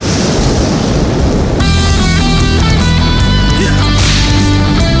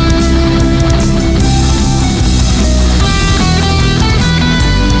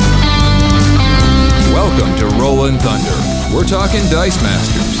talking Dice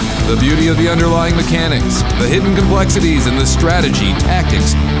Masters. The beauty of the underlying mechanics, the hidden complexities in the strategy,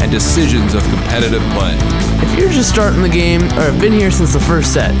 tactics, and decisions of competitive play. If you're just starting the game or have been here since the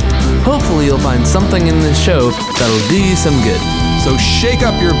first set, hopefully you'll find something in this show that'll do you some good. So shake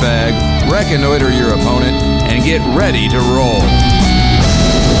up your bag, reconnoiter your opponent, and get ready to roll.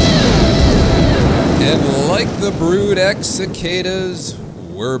 And like the Brood X cicadas,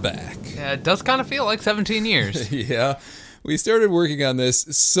 we're back. Yeah, it does kind of feel like 17 years. Yeah. We started working on this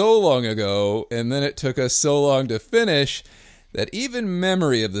so long ago, and then it took us so long to finish that even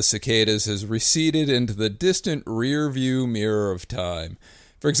memory of the cicadas has receded into the distant rear-view mirror of time.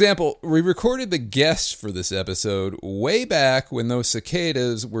 For example, we recorded the guests for this episode way back when those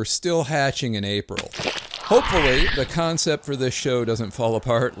cicadas were still hatching in April. Hopefully, the concept for this show doesn't fall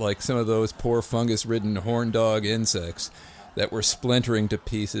apart like some of those poor fungus-ridden horn dog insects that were splintering to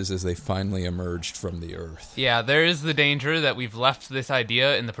pieces as they finally emerged from the earth. Yeah, there is the danger that we've left this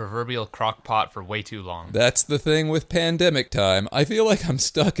idea in the proverbial crock pot for way too long. That's the thing with pandemic time. I feel like I'm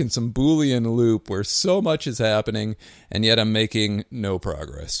stuck in some Boolean loop where so much is happening, and yet I'm making no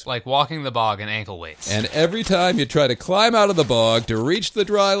progress. Like walking the bog in ankle weights. And every time you try to climb out of the bog to reach the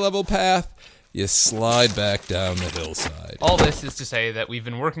dry level path, you slide back down the hillside. All this is to say that we've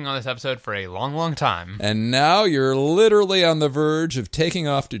been working on this episode for a long, long time. And now you're literally on the verge of taking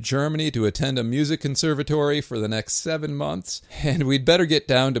off to Germany to attend a music conservatory for the next 7 months, and we'd better get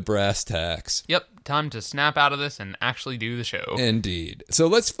down to brass tacks. Yep, time to snap out of this and actually do the show. Indeed. So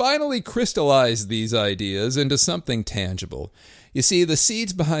let's finally crystallize these ideas into something tangible. You see, the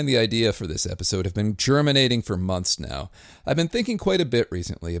seeds behind the idea for this episode have been germinating for months now. I've been thinking quite a bit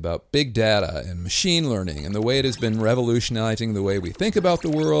recently about big data and machine learning and the way it has been revolutionizing the way we think about the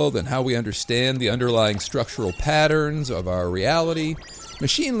world and how we understand the underlying structural patterns of our reality.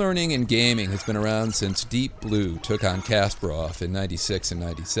 Machine learning in gaming has been around since Deep Blue took on Kasparov in 96 and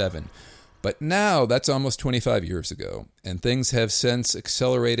 97. But now, that's almost 25 years ago, and things have since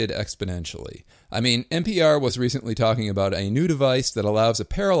accelerated exponentially. I mean, NPR was recently talking about a new device that allows a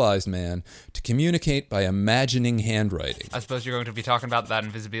paralyzed man to communicate by imagining handwriting. I suppose you're going to be talking about that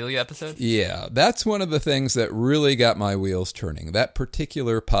Invisibilia episode? Yeah, that's one of the things that really got my wheels turning, that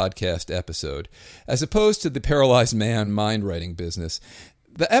particular podcast episode, as opposed to the paralyzed man mind-writing business.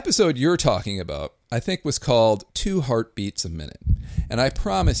 The episode you're talking about, I think, was called 2 Heartbeats a Minute. And I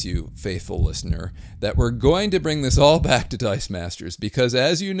promise you, faithful listener, that we're going to bring this all back to Dice Masters, because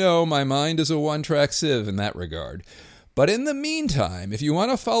as you know, my mind is a one-track sieve in that regard. But in the meantime, if you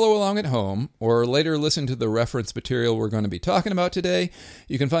want to follow along at home, or later listen to the reference material we're going to be talking about today,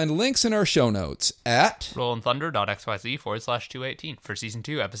 you can find links in our show notes at rollandthunder.xyz/218 for Season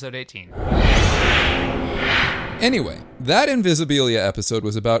 2, Episode 18. Anyway, that Invisibilia episode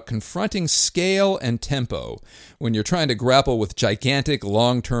was about confronting scale and tempo when you're trying to grapple with gigantic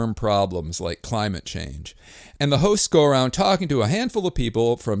long-term problems like climate change. And the hosts go around talking to a handful of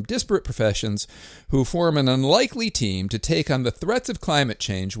people from disparate professions who form an unlikely team to take on the threats of climate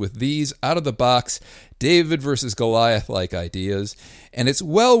change with these out-of-the-box David versus Goliath-like ideas. And it's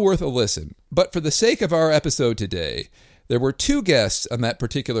well worth a listen. But for the sake of our episode today, there were 2 guests on that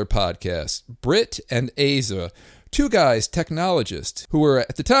particular podcast, Britt and Asa, 2 guys, technologists, who were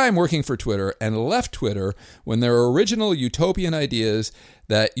at the time working for Twitter and left Twitter when their original utopian ideas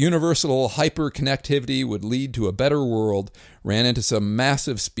that universal hyper-connectivity would lead to a better world ran into some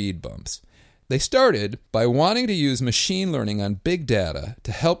massive speed bumps. They started by wanting to use machine learning on big data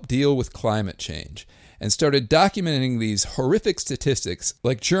to help deal with climate change, and started documenting these horrific statistics,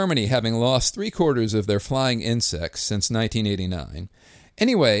 like Germany having lost 3/4 of their flying insects since 1989.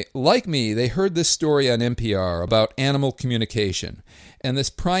 Anyway, like me, they heard this story on NPR about animal communication, and this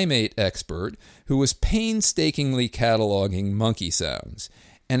primate expert who was painstakingly cataloging monkey sounds.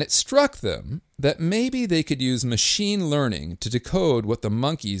 And it struck them that maybe they could use machine learning to decode what the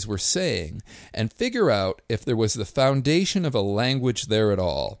monkeys were saying and figure out if there was the foundation of a language there at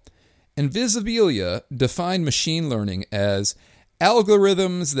all. Invisibilia defined machine learning as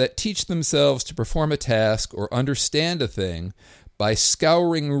algorithms that teach themselves to perform a task or understand a thing by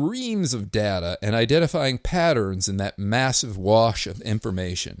scouring reams of data and identifying patterns in that massive wash of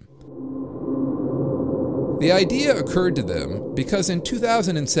information. The idea occurred to them because in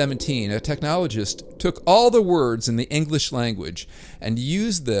 2017, a technologist took all the words in the English language and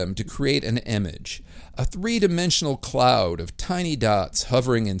used them to create an image, a 3-dimensional cloud of tiny dots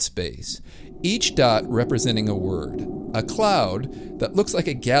hovering in space, each dot representing a word, a cloud that looks like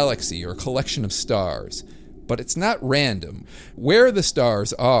a galaxy or collection of stars. but it's not random. Where the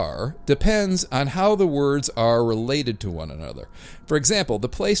stars are depends on how the words are related to one another. For example, the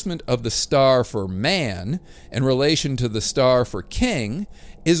placement of the star for man in relation to the star for king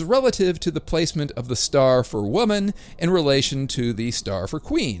is relative to the placement of the star for woman in relation to the star for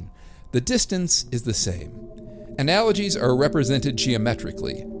queen. The distance is the same. Analogies are represented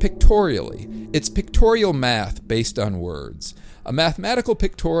geometrically, pictorially. It's pictorial math based on words. A mathematical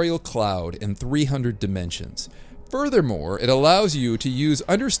pictorial cloud in 300 dimensions. Furthermore, it allows you to use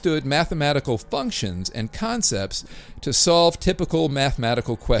understood mathematical functions and concepts to solve typical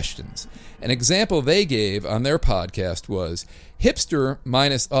mathematical questions. An example they gave on their podcast was hipster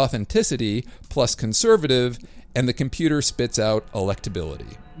minus authenticity plus conservative, and the computer spits out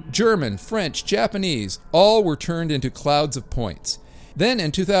electability. German, French, Japanese, all were turned into clouds of points. Then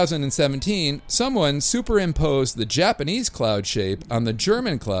in 2017, someone superimposed the Japanese cloud shape on the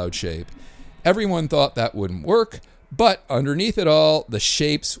German cloud shape. Everyone thought that wouldn't work, but underneath it all, the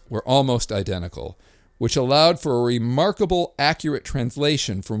shapes were almost identical, which allowed for a remarkable accurate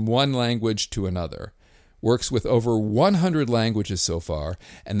translation from one language to another. Works with over 100 languages so far,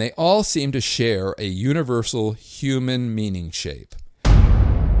 and they all seem to share a universal human meaning shape.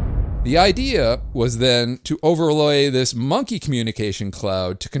 The idea was then to overlay this monkey communication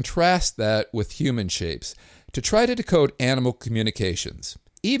cloud to contrast that with human shapes, to try to decode animal communications,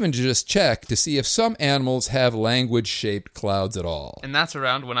 even to just check to see if some animals have language-shaped clouds at all. And that's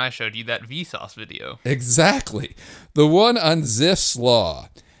around when I showed you that Vsauce video. Exactly. The one on Zipf's Law.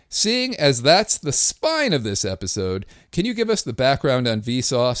 Seeing as that's the spine of this episode, can you give us the background on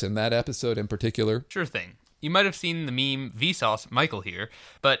Vsauce and that episode in particular? Sure thing. You might have seen the meme Vsauce, Michael here,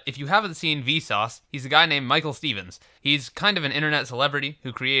 but if you haven't seen Vsauce, he's a guy named Michael Stevens. He's kind of an internet celebrity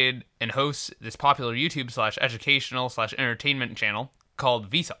who created and hosts this popular YouTube/educational/entertainment channel called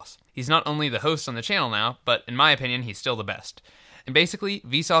Vsauce. He's not only the host on the channel now, but in my opinion, he's still the best. And basically,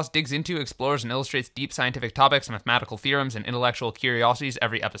 Vsauce digs into, explores, and illustrates deep scientific topics, mathematical theorems, and intellectual curiosities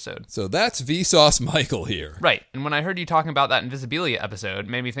every episode. So that's Vsauce Michael here. Right, and when I heard you talking about that Invisibilia episode,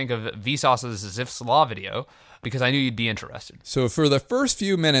 it made me think of Vsauce's Zipf's Law video, because I knew you'd be interested. So for the first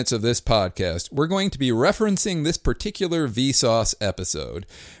few minutes of this podcast, we're going to be referencing this particular Vsauce episode,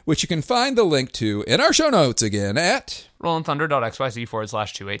 which you can find the link to in our show notes again at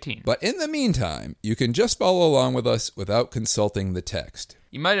RollingThunder.xyz/218. But in the meantime, you can just follow along with us without consulting the text.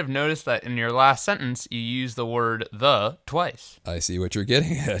 You might have noticed that in your last sentence, you use the word the twice. I see what you're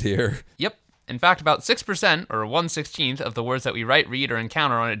getting at here. Yep. In fact, about 6%, or 1/16th, of the words that we write, read, or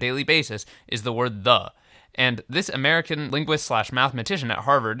encounter on a daily basis is the word the. And this American linguist/mathematician at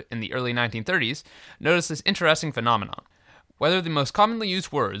Harvard in the early 1930s noticed this interesting phenomenon. Whether the most commonly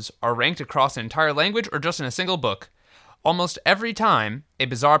used words are ranked across an entire language or just in a single book, almost every time a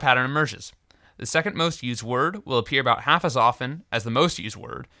bizarre pattern emerges. The second most used word will appear about half as often as the most used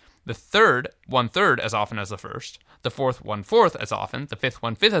word, the third 1/3 as often as the first, the fourth 1/4 as often, the fifth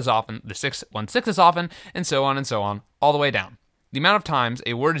 1/5 as often, the sixth 1/6 as often, and so on, all the way down. The amount of times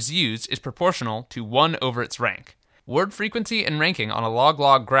a word is used is proportional to 1 over its rank. Word frequency and ranking on a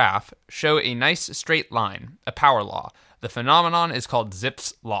log-log graph show a nice straight line, a power law. The phenomenon is called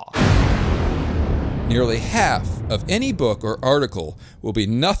Zipf's Law. Nearly half of any book or article will be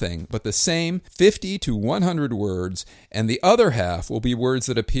nothing but the same 50 to 100 words, and the other half will be words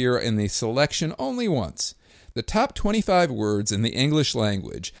that appear in the selection only once. The top 25 words in the English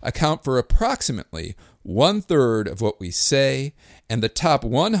language account for approximately 1/3 of what we say, and the top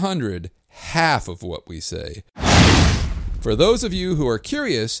 100, half of what we say. For those of you who are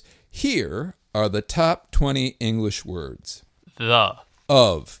curious, here are the top 20 English words. The,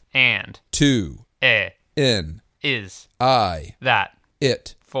 Of, and, to, in, is, I, that,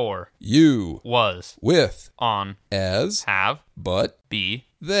 it, for, you, was, with, on, as, have, but, be.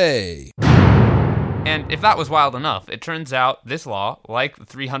 they. And if that was wild enough, it turns out this law, like the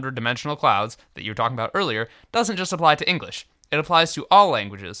 300-dimensional clouds that you were talking about earlier, doesn't just apply to English. It applies to all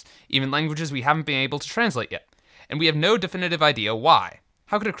languages, even languages we haven't been able to translate yet. And we have no definitive idea why.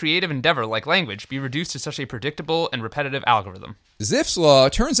 How could a creative endeavor like language be reduced to such a predictable and repetitive algorithm? Zipf's law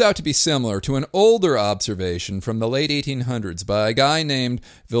turns out to be similar to an older observation from the late 1800s by a guy named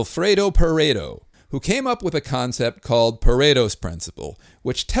Vilfredo Pareto, who came up with a concept called Pareto's Principle,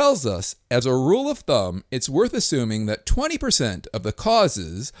 which tells us, as a rule of thumb, it's worth assuming that 20% of the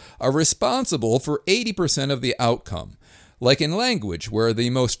causes are responsible for 80% of the outcome. like in language, where the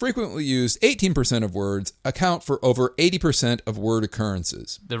most frequently used 18% of words account for over 80% of word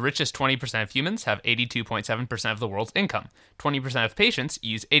occurrences. The richest 20% of humans have 82.7% of the world's income. 20% of patients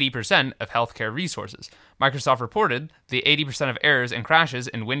use 80% of healthcare resources. Microsoft reported the 80% of errors and crashes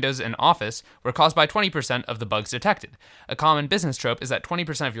in Windows and Office were caused by 20% of the bugs detected. A common business trope is that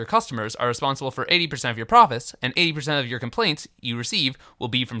 20% of your customers are responsible for 80% of your profits, and 80% of your complaints you receive will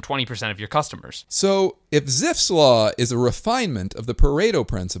be from 20% of your customers. So, if Zipf's law is a refinement of the Pareto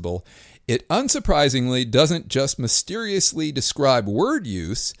principle, it unsurprisingly doesn't just mysteriously describe word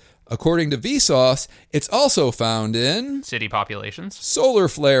use. According to Vsauce, it's also found in city populations, solar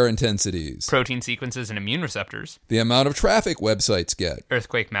flare intensities, protein sequences and immune receptors, the amount of traffic websites get,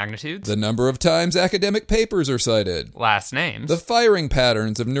 earthquake magnitudes, the number of times academic papers are cited, last names, the firing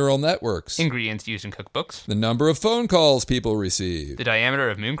patterns of neural networks, ingredients used in cookbooks, the number of phone calls people receive, the diameter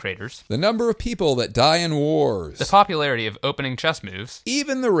of moon craters, the number of people that die in wars, the popularity of opening chess moves,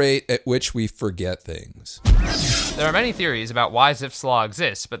 even the rate at which we forget things. There are many theories about why Zipf's law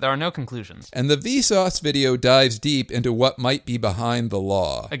exists, but there are no conclusions. And the Vsauce video dives deep into what might be behind the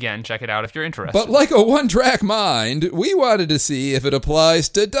law. Again, check it out if you're interested. But like a one-track mind, we wanted to see if it applies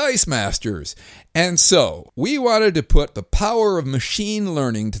to Dice Masters. And so, we wanted to put the power of machine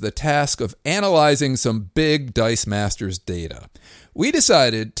learning to the task of analyzing some big Dice Masters data. We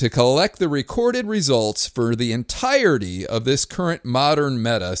decided to collect the recorded results for the entirety of this current modern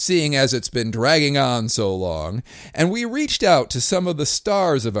meta, seeing as it's been dragging on so long, and we reached out to some of the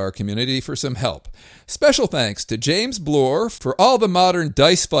stars of our community for some help. Special thanks to James Bloor for all the modern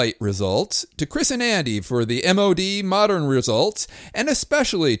Dice Fight results, to Chris and Andy for the MOD modern results, and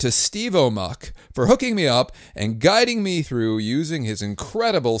especially to Steve O'Muck for hooking me up and guiding me through using his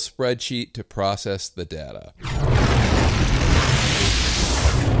incredible spreadsheet to process the data.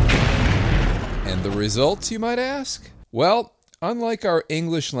 And the results, you might ask? Well, unlike our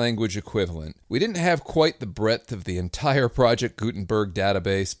English language equivalent, we didn't have quite the breadth of the entire Project Gutenberg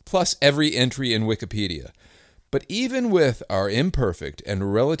database, plus every entry in Wikipedia. But even with our imperfect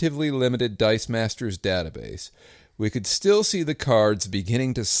and relatively limited Dice Masters database, we could still see the cards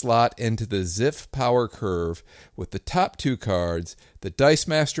beginning to slot into the Zipf power curve, with the top two cards, the Dice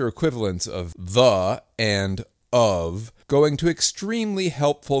Master equivalents of the and of, going to extremely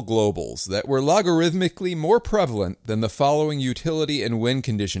helpful globals that were logarithmically more prevalent than the following utility and win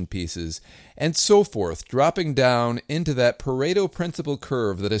condition pieces, and so forth, dropping down into that Pareto principle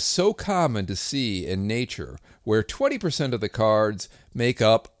curve that is so common to see in nature, where 20% of the cards make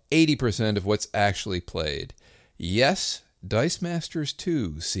up 80% of what's actually played. Yes, Dice Masters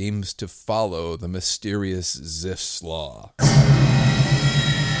 2 seems to follow the mysterious Zipf's law.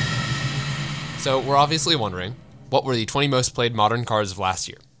 So we're obviously wondering, what were the 20 most played modern cards of last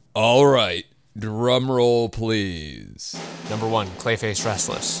year? All right, drum roll please. Number 1, Clayface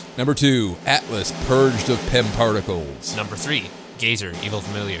Restless. Number 2, Atlas Purged of Pem Particles. Number 3, Gazer Evil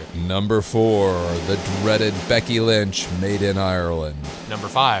Familiar. Number 4, the dreaded Becky Lynch Made in Ireland. Number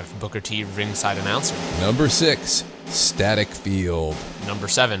 5, Booker T Ringside Announcer. Number 6, Static Field. Number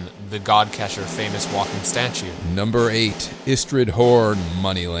 7, the Godcatcher Famous Walking Statue. Number 8, Istrid Horn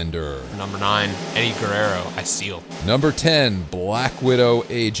Moneylender. Number 9, Eddie Guerrero I Steal. Number 10, Black Widow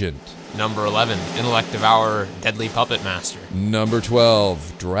Agent. Number 11, Intellect Devourer Deadly Puppet Master. Number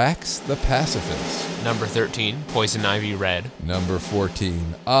 12, Drax the Pacifist. Number 13, Poison Ivy Red. Number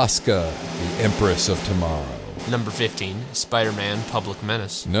 14, Asuka, the Empress of Tomorrow. Number 15, Spider-Man Public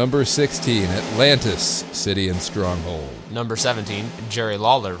Menace. Number 16, Atlantis, City and Stronghold. Number 17, Jerry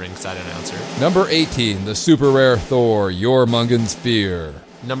Lawler Ringside Announcer. Number 18, the super rare Thor, Jormungand's Fear.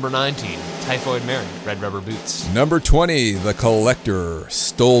 Number 19, Typhoid Mary Red Rubber Boots. Number 20, the Collector,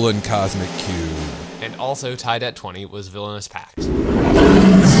 Stolen Cosmic Cube. And also tied at 20 was Villainous Pact.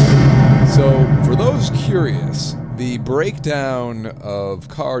 So, for those curious, the breakdown of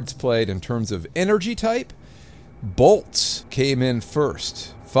cards played in terms of energy type, bolts came in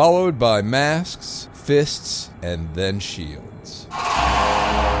first, followed by masks, fists, and then shields.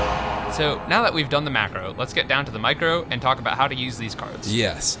 So now that we've done the macro, let's get down to the micro and talk about how to use these cards.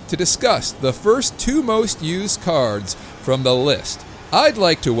 Yes, to discuss the first two most used cards from the list, I'd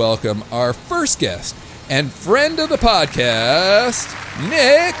like to welcome our first guest and friend of the podcast,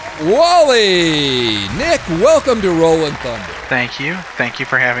 Nick Wally. Nick, welcome to Rollin' Thunder. Thank you. Thank you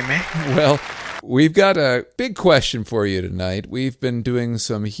for having me. Well, we've got a big question for you tonight. We've been doing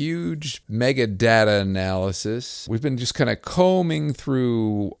some huge mega data analysis. We've been just kind of combing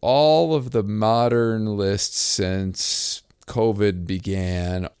through all of the modern lists since COVID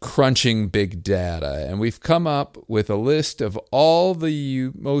began, crunching big data. And we've come up with a list of all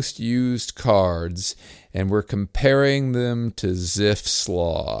the most used cards. and we're comparing them to Zipf's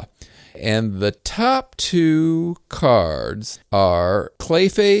Law. And the top two cards are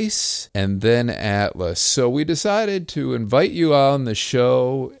Clayface and then Atlas. So we decided to invite you on the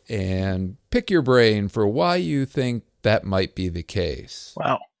show and pick your brain for why you think that might be the case.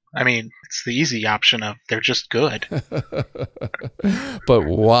 Well, I mean, it's the easy option of they're just good. But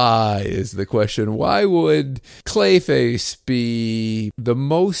why is the question? Why would Clayface be the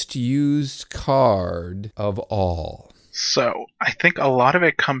most used card of all? So, I think a lot of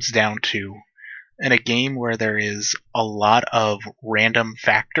it comes down to, in a game where there is a lot of random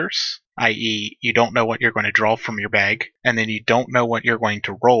factors, i.e., you don't know what you're going to draw from your bag, and then you don't know what you're going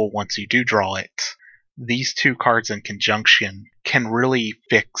to roll once you do draw it. These two cards in conjunction can really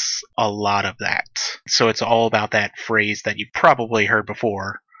fix a lot of that. So it's all about that phrase that you've probably heard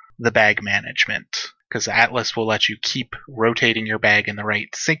before, the bag management. Because Atlas will let you keep rotating your bag in the right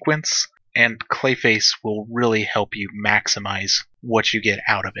sequence, and Clayface will really help you maximize what you get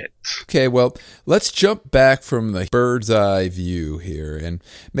out of it. Okay, well, let's jump back from the bird's eye view here and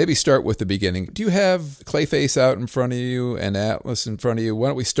maybe start with the beginning. Do you have Clayface out in front of you and Atlas in front of you? Why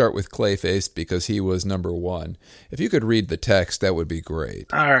don't we start with Clayface because he was number one. If you could read the text, that would be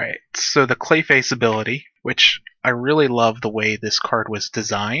great. All right, so the Clayface ability, which I really love the way this card was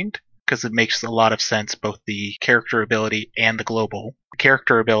designed, because it makes a lot of sense, both the character ability and the global.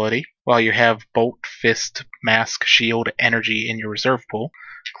 Character ability, while you have Bolt, Fist, Mask, Shield, Energy in your reserve pool,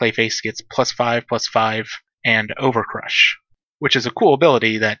 Clayface gets +5/+5 and Overcrush, which is a cool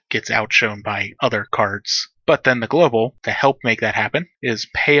ability that gets outshone by other cards. But then the global, to help make that happen, is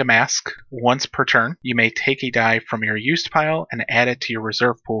pay a mask once per turn. You may take a die from your used pile and add it to your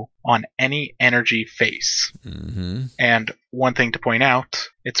reserve pool on any energy face. Mm-hmm. And one thing to point out,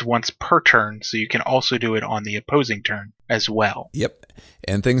 it's once per turn, so you can also do it on the opposing turn as well. Yep.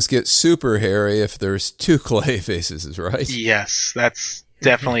 And things get super hairy if there's two Clayfaces, right? Yes, that's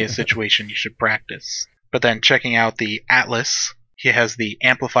definitely a situation you should practice. But then checking out the Atlas, he has the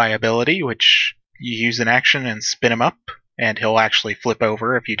Amplify ability, which you use an action and spin him up, and he'll actually flip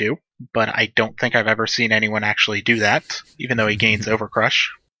over if you do. But I don't think I've ever seen anyone actually do that, even though he gains Overcrush.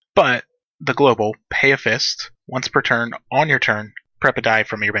 But the global, pay a fist, once per turn, on your turn, prep a die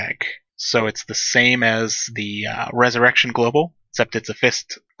from your bag. So it's the same as the Resurrection global, except it's a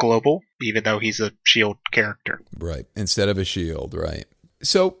fist global, even though he's a shield character. Right, instead of a shield, right.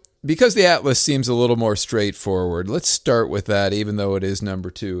 So, because the Atlas seems a little more straightforward, let's start with that, even though it is number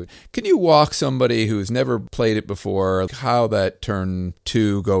two. Can you walk somebody who's never played it before how that turn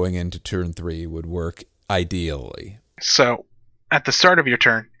 2 going into turn 3 would work ideally? So, at the start of your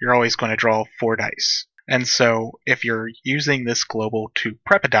turn, you're always going to draw 4 dice. And so, if you're using this global to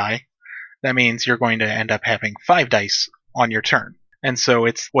prep a die, that means you're going to end up having 5 dice on your turn. And so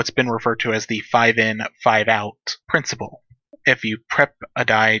it's what's been referred to as the 5 in, 5 out principle. If you prep a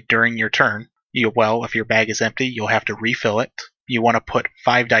die during your turn, if your bag is empty, you'll have to refill it. You want to put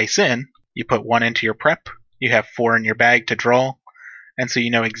 5 dice in, you put 1 into your prep, you have 4 in your bag to draw, and so you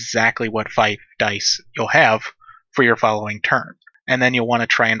know exactly what 5 dice you'll have for your following turn. And then you'll want to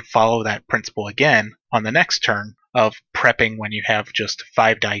try and follow that principle again on the next turn of prepping when you have just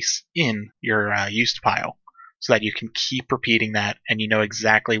 5 dice in your used pile, so that you can keep repeating that and you know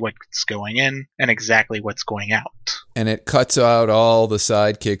exactly what's going in and exactly what's going out. And it cuts out all the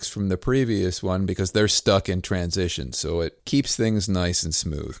sidekicks from the previous one because they're stuck in transition, so it keeps things nice and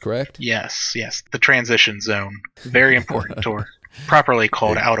smooth, correct? Yes. The transition zone. Very important, or properly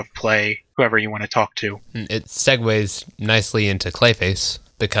called out of play, whoever you want to talk to. It segues nicely into Clayface,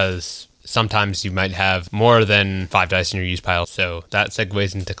 because sometimes you might have more than 5 dice in your use pile, so that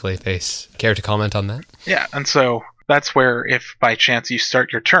segues into Clayface. Care to comment on that? Yeah, and so that's where if by chance you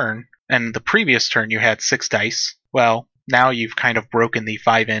start your turn, and the previous turn you had 6 dice, well, now you've kind of broken the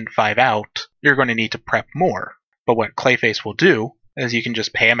 5 in, 5 out, you're going to need to prep more. But what Clayface will do is you can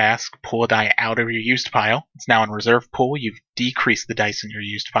just pay a mask, pull a die out of your used pile. It's now in reserve pool. You've decreased the dice in your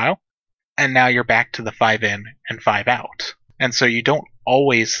used pile. And now you're back to the 5 in and 5 out. And so you don't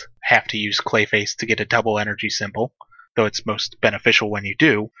always have to use Clayface to get a double energy symbol, though it's most beneficial when you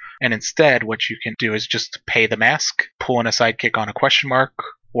do. And instead, what you can do is just pay the mask, pull in a sidekick on a question mark,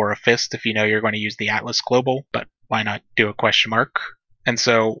 or a fist if you know you're going to use the Atlas Global, but why not do a question mark? And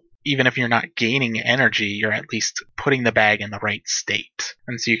so even if you're not gaining energy, you're at least putting the bag in the right state.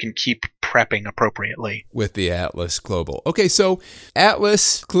 And so you can keep prepping appropriately. With the Atlas Global. Okay, so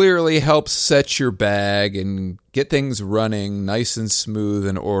Atlas clearly helps set your bag and get things running nice and smooth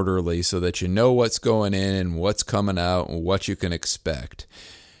and orderly so that you know what's going in and what's coming out and what you can expect.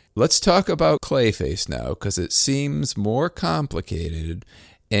 Let's talk about Clayface now, because it seems more complicated,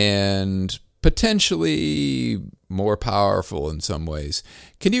 and potentially more powerful in some ways.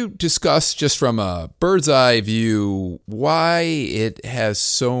 Can you discuss, just from a bird's eye view, why it has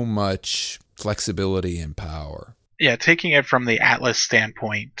so much flexibility and power? Yeah, taking it from the Atlas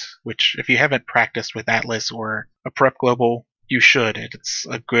standpoint, which if you haven't practiced with Atlas or a Prep Global, you should. It's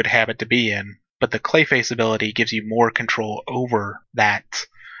a good habit to be in. But the Clayface ability gives you more control over that.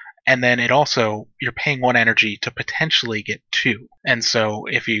 And then it also, you're paying 1 energy to potentially get 2. And so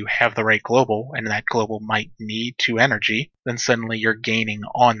if you have the right global, and that global might need 2 energy, then suddenly you're gaining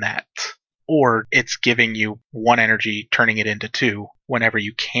on that. Or it's giving you 1 energy, turning it into 2, whenever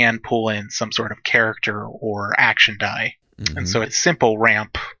you can pull in some sort of character or action die. Mm-hmm. And so it's simple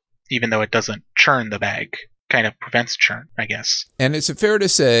ramp, even though it doesn't churn the bag. Kind of prevents churn, I guess. And it's fair to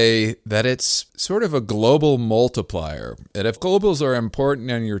say that it's sort of a global multiplier. And if globals are important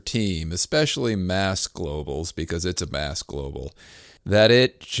on your team, especially mass globals, because it's a mass global, that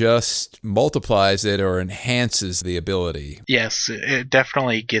it just multiplies it or enhances the ability. Yes, it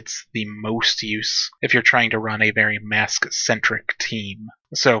definitely gets the most use if you're trying to run a very mask-centric team.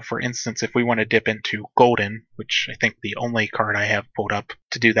 So, for instance, if we want to dip into Golden, which I think the only card I have pulled up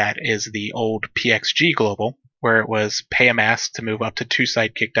to do that is the old PXG Global, where it was pay a mask to move up to 2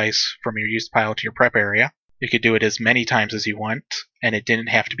 sidekick dice from your used pile to your prep area. You could do it as many times as you want, and it didn't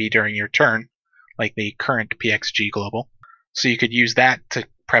have to be during your turn, like the current PXG Global. So you could use that to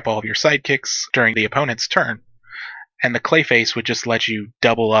prep all of your sidekicks during the opponent's turn. And the Clayface would just let you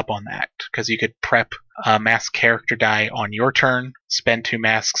double up on that, because you could prep a mask character die on your turn, spend 2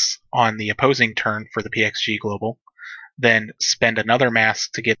 masks on the opposing turn for the PXG Global, then spend another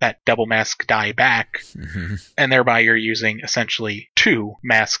mask to get that double mask die back, and thereby you're using essentially 2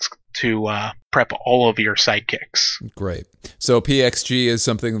 masks to prep all of your sidekicks. Great. So PXG is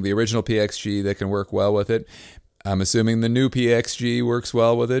something, the original PXG, that can work well with it. I'm assuming the new PXG works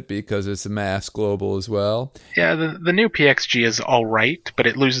well with it because it's a mass global as well. Yeah, the new PXG is all right, but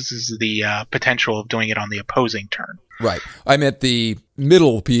it loses the potential of doing it on the opposing turn. Right. I meant the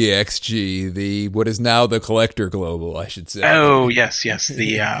middle PXG, the what is now the collector global, I should say. Oh, yes,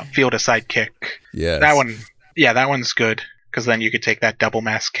 the field a sidekick. Yes. That one's good. Because then you could take that double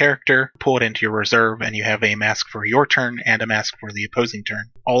mask character, pull it into your reserve, and you have a mask for your turn and a mask for the opposing turn,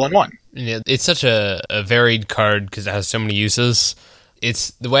 all in one. Yeah, it's such a varied card because it has so many uses.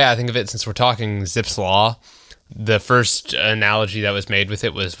 It's the way I think of it, since we're talking Zip's Law, the first analogy that was made with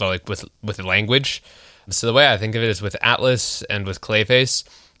it was like with language. So the way I think of it is with Atlas and with Clayface,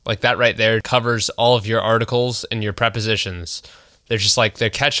 like that right there covers all of your articles and your prepositions. They're just like, they're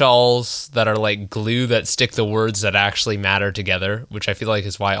catch-alls that are like glue that stick the words that actually matter together, which I feel like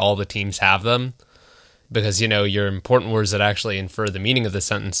is why all the teams have them. Because, you know, your important words that actually infer the meaning of the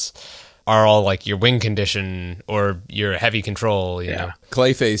sentence are all like your win condition or your heavy control, you know.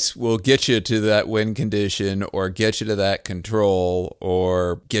 Clayface will get you to that win condition or get you to that control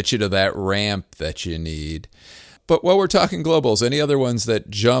or get you to that ramp that you need. But while we're talking globals, any other ones that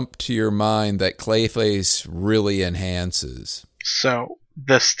jump to your mind that Clayface really enhances? So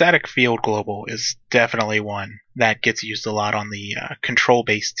the static field global is definitely one that gets used a lot on the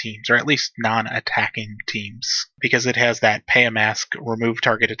control-based teams, or at least non-attacking teams, because it has that pay a mask, remove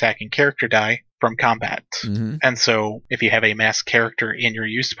target attacking character die from combat. Mm-hmm. And so if you have a mask character in your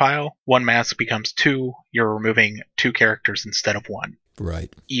used pile, 1 mask becomes 2, you're removing 2 characters instead of 1.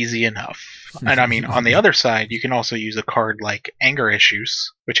 Right. Easy enough. And I mean, on the other side, you can also use a card like Anger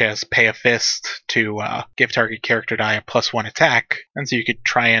Issues, which has pay a fist to give target character die a +1 attack. And so you could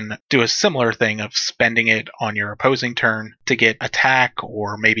try and do a similar thing of spending it on your opposing turn to get attack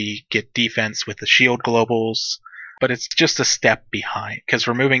or maybe get defense with the shield globals. But it's just a step behind, because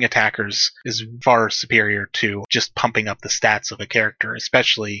removing attackers is far superior to just pumping up the stats of a character,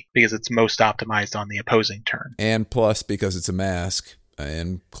 especially because it's most optimized on the opposing turn. And plus, because it's a mask,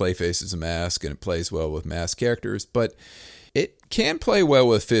 and Clayface is a mask, and it plays well with mask characters, but it can play well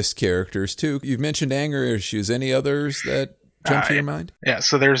with fist characters, too. You've mentioned Anger Issues. Any others that jump to your mind? Yeah,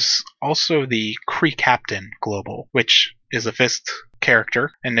 so there's also the Kree Captain Global, which is a fist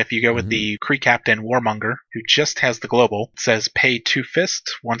character, and if you go with the Kree Captain Warmonger, who just has the global, it says pay 2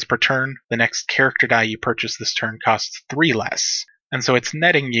 fist once per turn. The next character die you purchase this turn costs 3 less. And so it's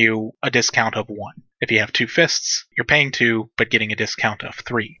netting you a discount of 1. If you have 2 fists, you're paying 2, but getting a discount of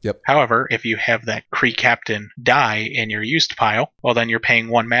 3. Yep. However, if you have that Kree Captain die in your used pile, well, then you're paying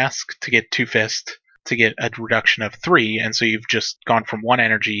 1 mask to get 2 fist to get a reduction of 3, and so you've just gone from 1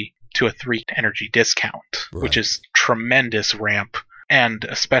 energy to a 3 energy discount, which is tremendous ramp. And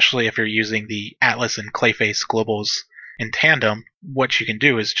especially if you're using the Atlas and Clayface globals in tandem, what you can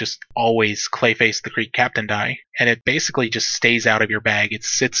do is just always Clayface the Creek Captain die, and it basically just stays out of your bag. It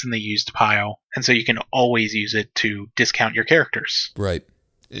sits in the used pile, and so you can always use it to discount your characters. Right.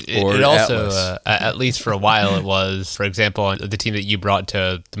 It also, at least for a while, it was, for example, on the team that you brought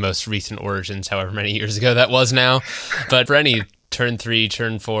to the most recent Origins, however many years ago that was now. But for any turn 3,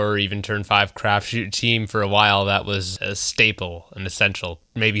 turn 4, or even turn 5 craft shoot team for a while, that was a staple, an essential,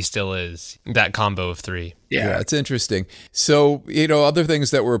 maybe still is, that combo of 3. Yeah, it's interesting. So, other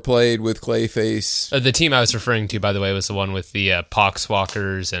things that were played with Clayface. The team I was referring to, by the way, was the one with the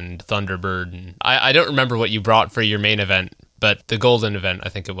Poxwalkers and Thunderbird. And I don't remember what you brought for your main event, but the golden event, I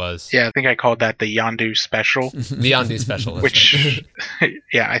think it was. Yeah, I think I called that the Yondu Special. The Yondu Special. Which,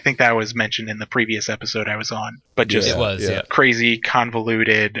 yeah, I think that was mentioned in the previous episode I was on. But just it was, yeah. Crazy,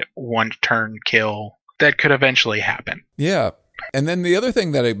 convoluted, one-turn kill that could eventually happen. Yeah. And then the other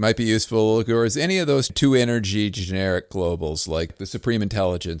thing that it might be useful is any of those 2-energy generic globals, like the Supreme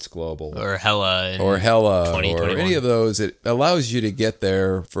Intelligence Global. Or Hela. Or any of those. It allows you to get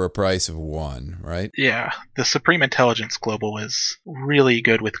there for a price of 1, right? Yeah. The Supreme Intelligence Global is really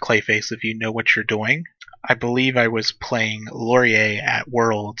good with Clayface if you know what you're doing. I believe I was playing Laurier at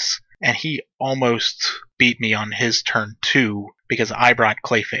Worlds, and he almost beat me on his turn 2 because I brought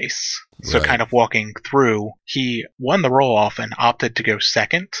Clayface. So Right. kind of walking through, he won the roll-off and opted to go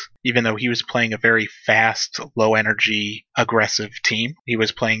second, even though he was playing a very fast, low-energy, aggressive team. He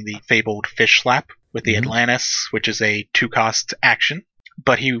was playing the fabled Fish Slap with the Atlantis, which is a 2-cost action.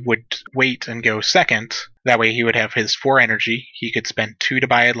 But he would wait and go second. That way he would have his 4 energy. He could spend 2 to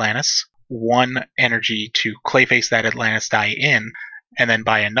buy Atlantis, 1 energy to Clayface that Atlantis die in, and then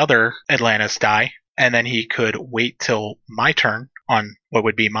buy another Atlantis die. And then he could wait till my turn on what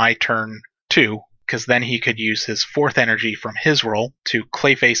would be my turn 2, because then he could use his 4th energy from his roll to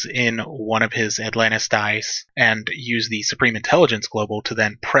Clayface in one of his Atlantis dice and use the Supreme Intelligence Global to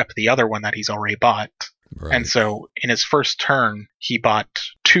then prep the other one that he's already bought. Right. And so in his first turn, he bought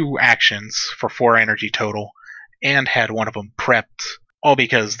 2 actions for 4 energy total and had one of them prepped, all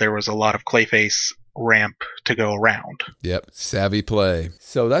because there was a lot of Clayface ramp to go around. Yep, savvy play.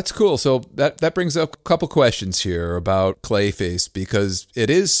 So that's cool. So that brings up a couple questions here about Clayface, because it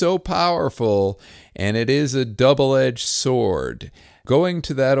is so powerful and it is a double-edged sword. Going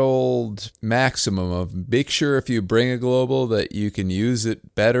to that old maximum of make sure if you bring a global that you can use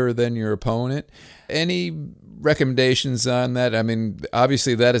it better than your opponent. Any recommendations on that? I mean,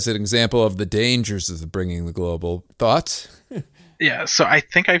 obviously that is an example of the dangers of bringing the global. Thoughts? Yeah, so I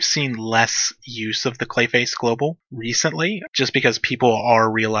think I've seen less use of the Clayface Global recently, just because people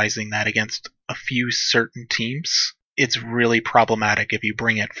are realizing that against a few certain teams, it's really problematic if you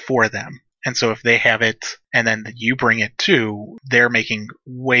bring it for them. And so if they have it and then you bring it too, they're making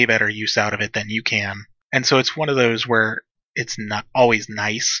way better use out of it than you can. And so it's one of those where it's not always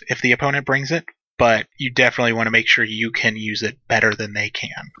nice if the opponent brings it, but you definitely want to make sure you can use it better than they can.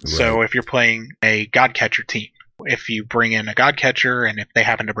 Right. So if you're playing a Godcatcher team, if you bring in a Godcatcher and if they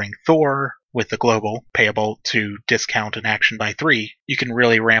happen to bring Thor with the global payable to discount an action by 3, you can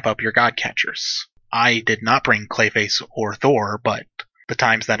really ramp up your Godcatchers. I did not bring Clayface or Thor, but the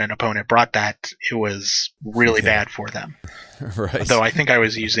times that an opponent brought that, it was really bad for them. Right. Though I think I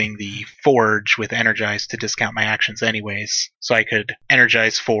was using the Forge with Energize to discount my actions anyways. So I could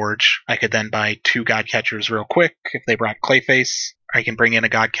Energize Forge. I could then buy 2 Godcatchers real quick. If they brought Clayface, I can bring in a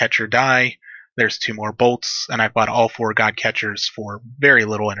Godcatcher die. There's 2 more bolts, and I bought all 4 Godcatchers for very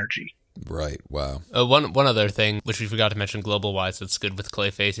little energy. Right. Wow. One other thing, which we forgot to mention global-wise that's good with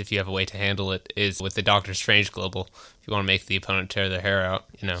Clayface if you have a way to handle it, is with the Doctor Strange global. If you want to make the opponent tear their hair out,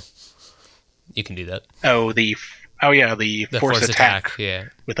 you can do that. The force attack yeah.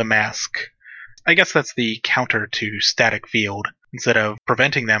 with a mask. I guess that's the counter to Static Field. Instead of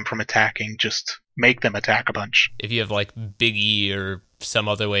preventing them from attacking, just make them attack a bunch. If you have like Big E or some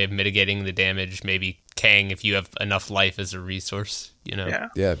other way of mitigating the damage, maybe Kang if you have enough life as a resource, Yeah,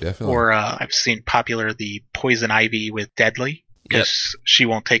 definitely. Or I've seen popular the Poison Ivy with Deadly, because she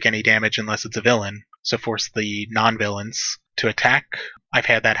won't take any damage unless it's a villain, so force the non-villains to attack. I've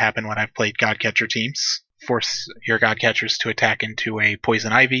had that happen when I've played Godcatcher teams. Force your Godcatchers to attack into a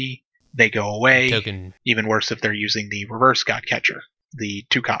Poison Ivy, they go away. Token. Even worse if they're using the reverse Godcatcher, the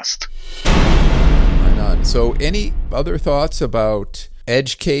 2-cost. Why not? So any other thoughts about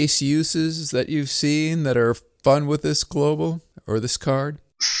edge case uses that you've seen that are fun with this global or this card?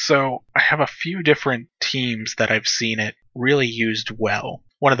 So I have a few different teams that I've seen it really used well.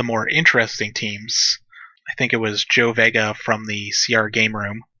 One of the more interesting teams, I think it was Joe Vega from the CR Game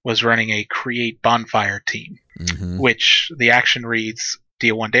Room, was running a Create Bonfire team, which the action reads,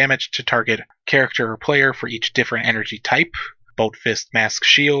 deal 1 damage to target character or player for each different energy type. Bolt, Fist, Mask,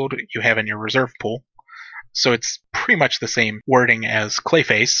 Shield you have in your reserve pool. So it's pretty much the same wording as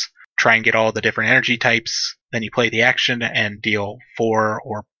Clayface. Try and get all the different energy types, then you play the action and deal 4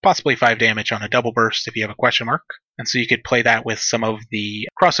 or possibly 5 damage on a double burst if you have a question mark. And so you could play that with some of the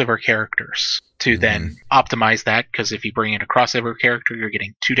crossover characters to then optimize that, because if you bring in a crossover character, you're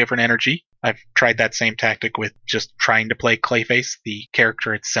getting 2 different energy. I've tried that same tactic with just trying to play Clayface, the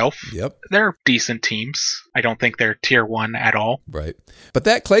character itself. Yep. They're decent teams. I don't think they're tier 1 at all. Right. But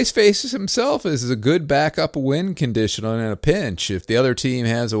that Clayface himself is a good backup win condition in a pinch. If the other team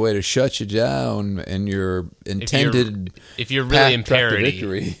has a way to shut you down and your intended if you're really in path to parity,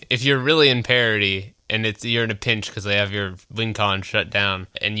 victory. if you're really in parity and you're in a pinch because they have your win con shut down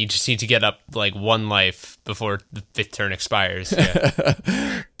and you just need to get up like 1 life before the 5th turn expires.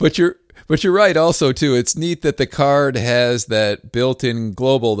 Yeah. But you're right also, too. It's neat that the card has that built-in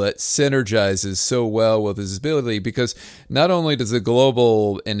global that synergizes so well with his ability, because not only does the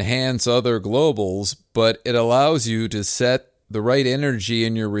global enhance other globals, but it allows you to set the right energy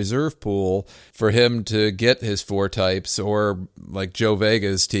in your reserve pool for him to get his 4 types, or like Joe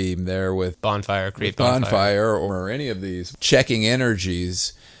Vega's team there with Bonfire, create Bonfire, or any of these checking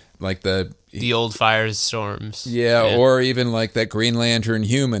energies, like the old fires storms. Yeah, or even like that Green Lantern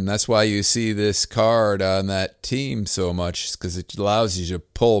human. That's why you see this card on that team so much, because it allows you to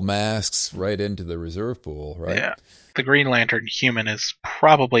pull masks right into the reserve pool, right? Yeah. The Green Lantern human is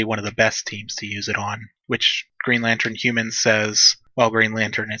probably one of the best teams to use it on, which Green Lantern human says, while Green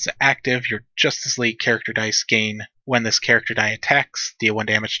Lantern is active, your Justice League character dice gain. When this character die attacks, deal 1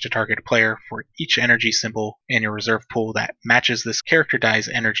 damage to target a player for each energy symbol in your reserve pool that matches this character die's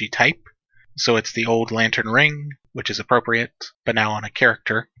energy type. So it's the old Lantern Ring, which is appropriate, but now on a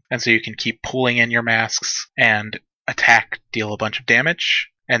character. And so you can keep pulling in your masks and attack, deal a bunch of damage.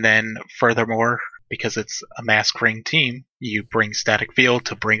 And then furthermore, because it's a mask ring team, you bring Static Field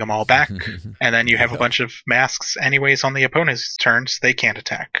to bring them all back. And then you have a bunch of masks anyways on the opponent's turns, they can't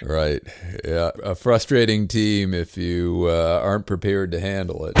attack. Right. Yeah. A frustrating team if you aren't prepared to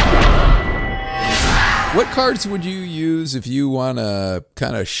handle it. What cards would you use if you want to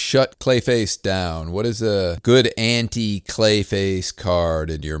kind of shut Clayface down? What is a good anti-Clayface card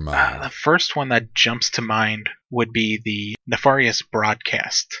in your mind? The first one that jumps to mind would be the Nefarious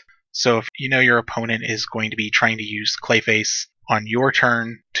Broadcast. So if you know your opponent is going to be trying to use Clayface on your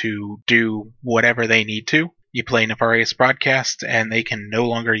turn to do whatever they need to, you play Nefarious Broadcast, and they can no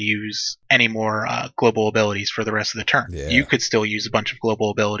longer use any more global abilities for the rest of the turn. Yeah. You could still use a bunch of global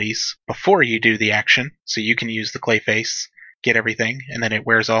abilities before you do the action, so you can use the Clayface, get everything, and then it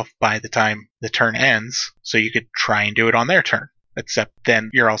wears off by the time the turn ends, so you could try and do it on their turn. Except then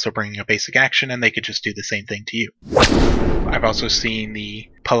you're also bringing a basic action, and they could just do the same thing to you. I've also seen the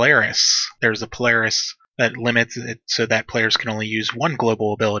Polaris. There's a Polaris that limits it so that players can only use 1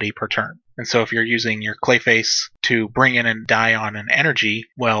 global ability per turn. And so if you're using your Clayface to bring in and die on an energy,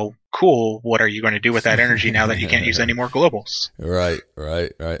 well, cool, what are you going to do with that energy now that you can't use any more globals? Right.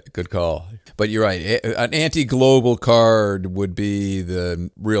 Good call. But you're right. An anti-global card would be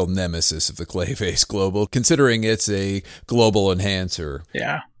the real nemesis of the Clayface global, considering it's a global enhancer.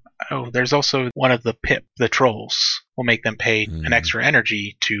 Yeah. Oh, there's also one of the Pip, the trolls, will make them pay an extra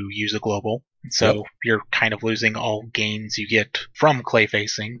energy to use a global. So you're kind of losing all gains you get from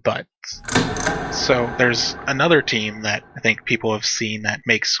Clayfacing, but... So there's another team that I think people have seen that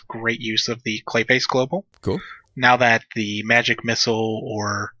makes great use of the Clayface global. Cool. Now that the Magic Missile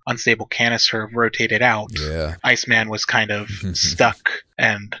or Unstable Canister have rotated out, Iceman was kind of stuck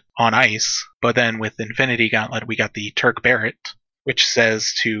and on ice. But then with Infinity Gauntlet, we got the Turk Barrett, which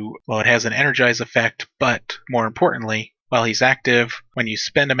says it has an energize effect, but more importantly, while he's active, when you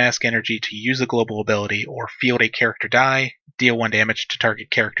spend a mask energy to use a global ability or field a character die, deal 1 damage to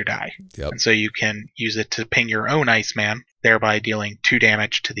target character die. Yep. And so you can use it to ping your own Iceman, thereby dealing 2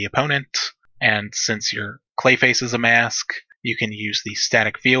 damage to the opponent. And since your Clayface is a mask, you can use the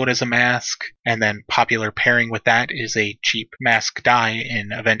Static Field as a mask, and then popular pairing with that is a cheap mask die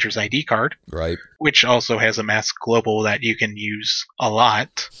in Avengers ID card, right? Which also has a mask global that you can use a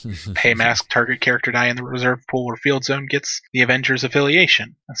lot. Pay mask target character die in the reserve pool or field zone gets the Avengers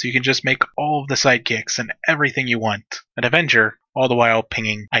affiliation. And so you can just make all of the sidekicks and everything you want an Avenger, all the while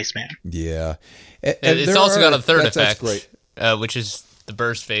pinging Iceman. Yeah. It's also got a third effect, that's great. Which is the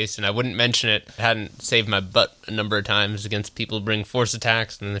burst face, and I wouldn't mention it. I hadn't saved my butt a number of times against people who bring force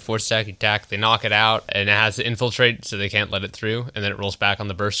attacks, and then they force attack, they knock it out, and it has to infiltrate, so they can't let it through, and then it rolls back on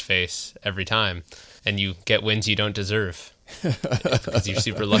the burst face every time, and you get wins you don't deserve. because you're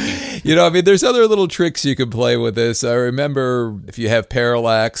super lucky. There's other little tricks you can play with this. I remember if you have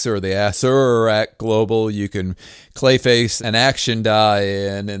Parallax or the Acererak Global, you can Clayface an action die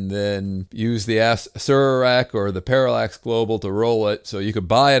in and then use the Acererak or the Parallax Global to roll it. So you could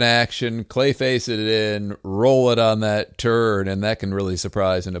buy an action, Clayface it in, roll it on that turn, and that can really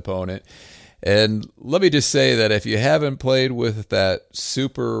surprise an opponent. And let me just say that if you haven't played with that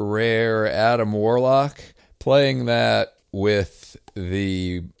super rare Adam Warlock, playing that with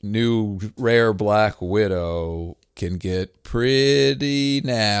the new rare Black Widow can get pretty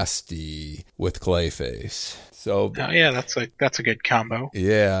nasty with Clayface. So that's a good combo.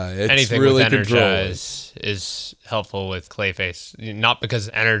 Yeah, it's anything really with Energize is helpful with Clayface. Not because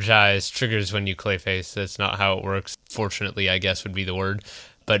Energize triggers when you Clayface. That's not how it works. Fortunately, I guess would be the word.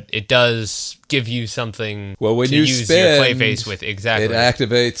 But it does give you something when to you use spin, your Clayface with. Exactly. It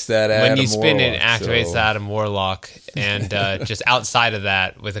activates that Adam Warlock. When you spin, it activates the Adam Warlock. And just outside of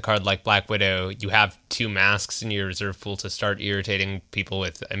that, with a card like Black Widow, you have 2 masks in your reserve pool to start irritating people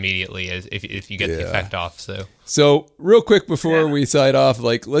with immediately if you get the effect off. So real quick before we sign off,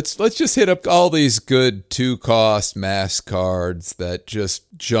 let's just hit up all these good 2-cost mask cards that just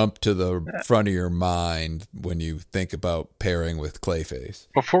jump to the front of your mind when you think about pairing with Clayface.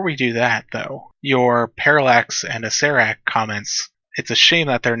 Before we do that, though, your Parallax and Acererak comments, it's a shame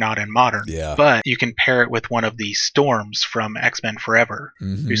that they're not in Modern. Yeah. But you can pair it with one of the Storms from X-Men Forever,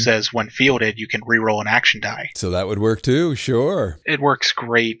 who says when fielded, you can reroll an action die. So that would work too, sure. It works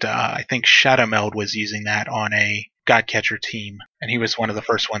great. I think Shadow Meld was using that on a Godcatcher team, and he was one of the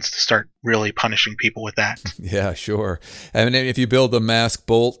first ones to start really punishing people with that. Yeah, sure. I mean, if you build the Mask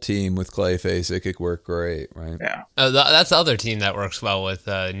Bolt team with Clayface, it could work great, right? Yeah. That's the other team that works well with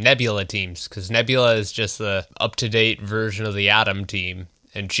Nebula teams, because Nebula is just the up-to-date version of the Atom team,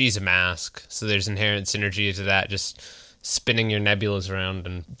 and she's a mask, so there's inherent synergy to that, just spinning your Nebulas around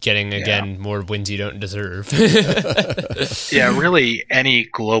and getting, again, more wins you don't deserve. Yeah, really, any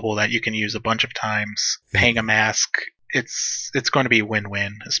global that you can use a bunch of times, paying a mask, it's going to be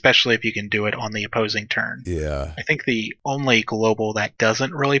win-win, especially if you can do it on the opposing turn. Yeah. I think the only global that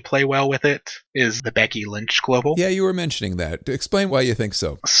doesn't really play well with it is the Becky Lynch global. Yeah, you were mentioning that. Explain why you think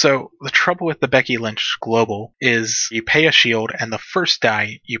so. So the trouble with the Becky Lynch global is you pay a shield and the first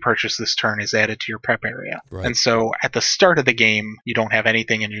die you purchase this turn is added to your prep area. Right. And so at the start of the game, you don't have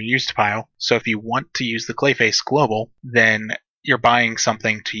anything in your used pile. So if you want to use the Clayface global, then you're buying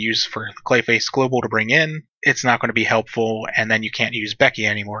something to use for the Clayface global to bring in. It's not going to be helpful, and then you can't use Becky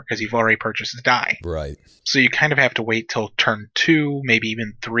anymore because you've already purchased the die. Right. So you kind of have to wait till turn 2, maybe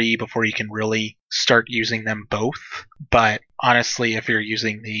even 3, before you can really start using them both. But honestly, if you're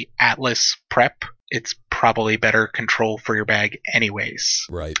using the Atlas prep, it's probably better control for your bag anyways.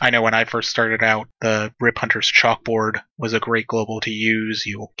 Right. I know when I first started out, the Rip Hunter's Chalkboard was a great global to use.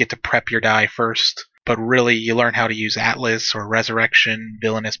 You'll get to prep your die first. But really, you learn how to use Atlas or Resurrection,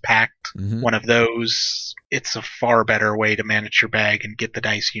 Villainous Pact, one of those. It's a far better way to manage your bag and get the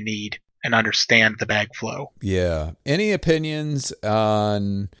dice you need and understand the bag flow. Yeah. Any opinions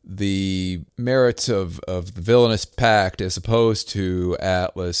on the merits of the Villainous Pact as opposed to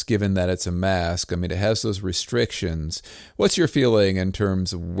Atlas, given that it's a mask? I mean, it has those restrictions. What's your feeling in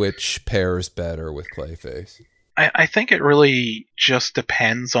terms of which pairs better with Clayface? I think it really just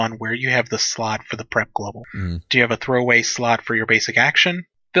depends on where you have the slot for the prep global. Do you have a throwaway slot for your basic action?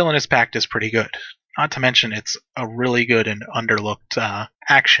 Villainous Pact is pretty good. Not to mention it's a really good and underlooked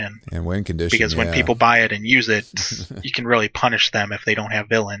action. And win condition, because when people buy it and use it, you can really punish them if they don't have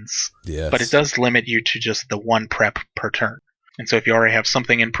villains. Yes. But it does limit you to just the one prep per turn. And so if you already have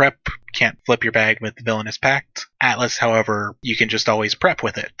something in prep, can't flip your bag with the Villainous Pact. Atlas, however, you can just always prep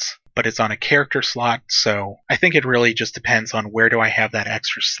with it. But it's on a character slot, so I think it really just depends on where do I have that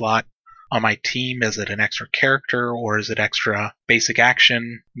extra slot on my team. Is it an extra character or is it extra basic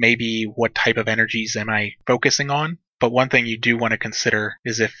action? Maybe what type of energies am I focusing on? But one thing you do want to consider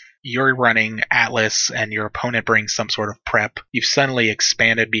is if you're running Atlas and your opponent brings some sort of prep, you've suddenly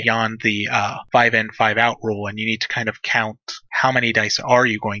expanded beyond the 5 in, 5 out rule, and you need to kind of count how many dice are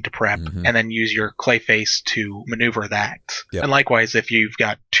you going to prep, and then use your Clayface to maneuver that. Yep. And likewise, if you've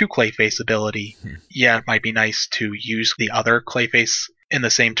got 2 Clayface ability, it might be nice to use the other Clayface in the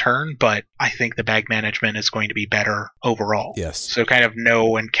same turn, but I think the bag management is going to be better overall. Yes. So kind of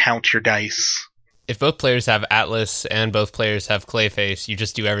know and count your dice. If both players have Atlas and both players have Clayface, you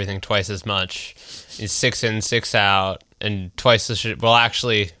just do everything twice as much. It's 6 in, 6 out, and twice the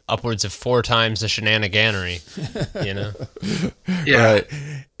actually upwards of 4 times the shenaniganery, you know? Yeah. Right.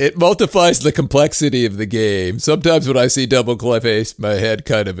 It multiplies the complexity of the game. Sometimes when I see double Clayface, my head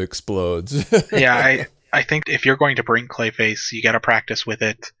kind of explodes. Yeah, I think if you're going to bring Clayface, you got to practice with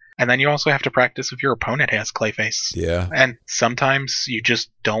it. And then you also have to practice if your opponent has Clayface. Yeah. And sometimes you just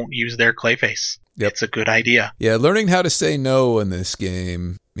don't use their Clayface. Yep. It's a good idea. Yeah, learning how to say no in this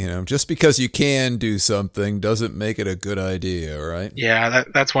game, just because you can do something doesn't make it a good idea, right? Yeah,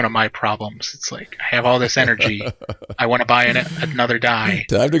 that's one of my problems. It's like, I have all this energy. I want to buy another die.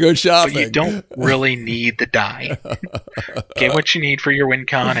 Time to go shopping. But you don't really need the die. Get what you need for your win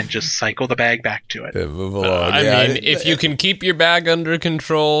con and just cycle the bag back to it. Yeah, move along. If you can keep your bag under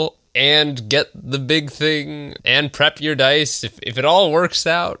control and get the big thing and prep your dice, if it all works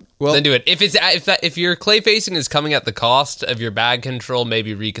out, then do it. If your clay facing is coming at the cost of your bag control,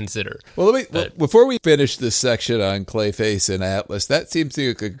 maybe reconsider. Well, before we finish this section on Clayface and Atlas, that seems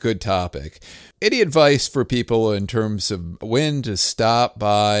like a good topic. Any advice for people in terms of when to stop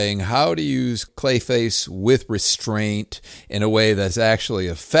buying, how to use Clayface with restraint in a way that's actually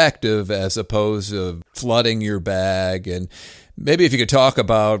effective as opposed to flooding your bag? And maybe if you could talk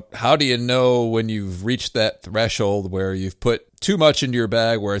about how do you know when you've reached that threshold where you've put too much into your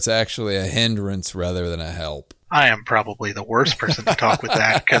bag where it's actually a hindrance rather than a help? I am probably the worst person to talk with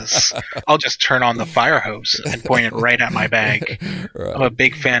that because I'll just turn on the fire hose and point it right at my bag. Right. I'm a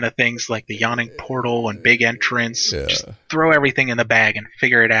big fan of things like the Yawning Portal and Big Entrance. Yeah. Just throw everything in the bag and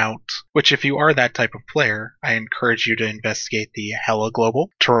figure it out. Which, if you are that type of player, I encourage you to investigate the Hella Global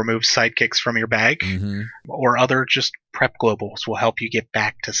to remove sidekicks from your bag, or other just prep globals will help you get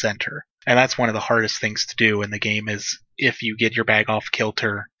back to center. And that's one of the hardest things to do in the game is if you get your bag off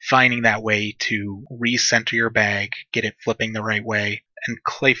kilter, finding that way to recenter your bag, get it flipping the right way, and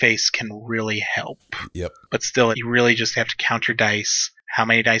Clayface can really help. Yep. But still, you really just have to count your dice. How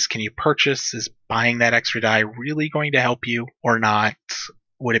many dice can you purchase? Is buying that extra die really going to help you or not?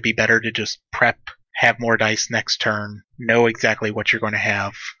 Would it be better to just prep, have more dice next turn, know exactly what you're going to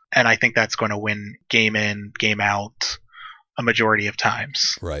have? And I think that's going to win game in, game out a majority of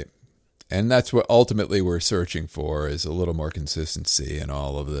times. Right. And that's what ultimately we're searching for is a little more consistency in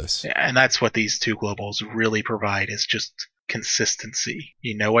all of this. Yeah, and that's what these two globals really provide is just consistency.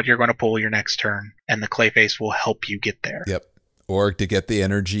 You know what you're going to pull your next turn, and the Clayface will help you get there. Yep. Or to get the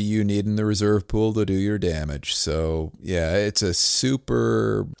energy you need in the reserve pool to do your damage. So, yeah, it's a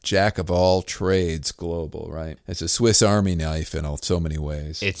super jack of all trades global, right? It's a Swiss Army knife in so many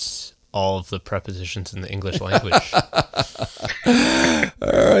ways. It's all of the prepositions in the English language.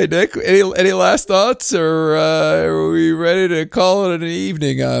 All right, Nick, any last thoughts, or are we ready to call it an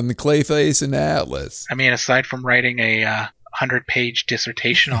evening on the Clayface and Atlas? I mean, aside from writing a 100-page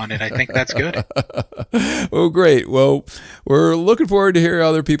dissertation on it, I think that's good. Oh, great. Well, we're looking forward to hearing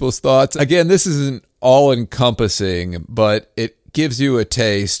other people's thoughts. Again, this isn't all-encompassing, but it gives you a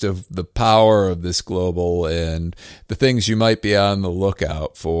taste of the power of this global and the things you might be on the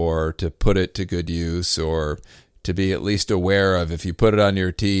lookout for to put it to good use or to be at least aware of. If you put it on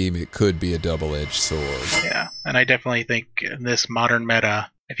your team, it could be a double-edged sword. Yeah, and I definitely think in this modern meta,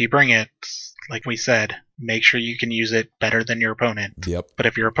 if you bring it, like we said, make sure you can use it better than your opponent. Yep. But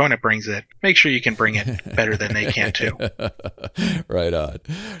if your opponent brings it, make sure you can bring it better than they can too. Right on.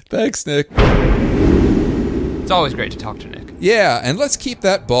 Thanks, Nick. It's always great to talk to Nick. Yeah, and let's keep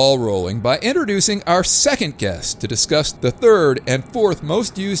that ball rolling by introducing our second guest to discuss the third and fourth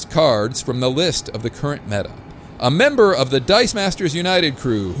most used cards from the list of the current meta. A member of the Dice Masters United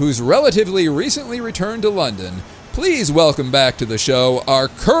crew who's relatively recently returned to London, please welcome back to the show our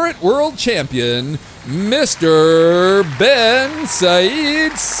current world champion, Mr. Ben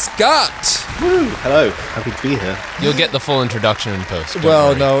Said Scott. Woo, hello, happy to be here. You'll get the full introduction in post.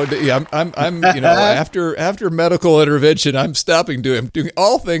 Well, no, I'm after medical intervention, I'm stopping doing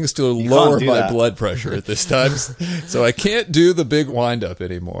all things to lower my blood pressure at this time, so I can't do the big wind up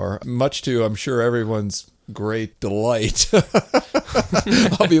anymore. Much to, I'm sure, everyone's great delight.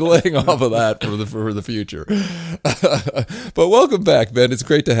 I'll be laying off of that for the future. But welcome back, Ben. It's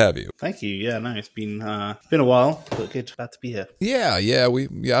great to have you. Thank you. Yeah, no, it's been a while, but good. Glad to be here. Yeah.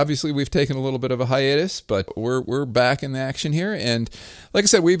 Obviously we've taken a little bit of a hiatus, but we're back in the action here. And like I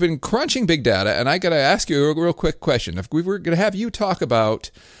said, we've been crunching big data, and I got to ask you a real quick question. If we were going to have you talk about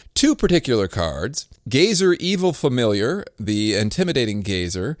two particular cards, Gazer Evil Familiar, the Intimidating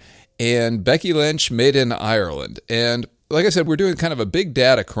Gazer, and Becky Lynch Made in Ireland. And like I said, we're doing kind of a big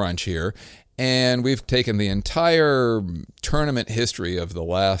data crunch here. And we've taken the entire tournament history of the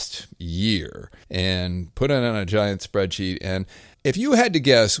last year and put it on a giant spreadsheet. And if you had to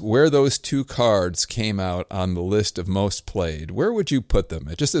guess where those two cards came out on the list of most played, where would you put them,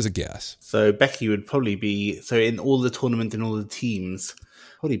 just as a guess? So Becky would probably be, so in all the tournament and all the teams,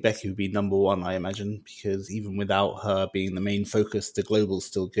 probably Becky would be number one, I imagine, because even without her being the main focus, the global's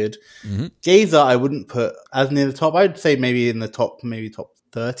still good. Mm-hmm. Gazer, I wouldn't put as near the top. I'd say maybe in the top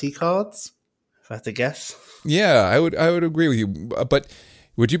 30 cards, if I had to guess. Yeah, I would agree with you. But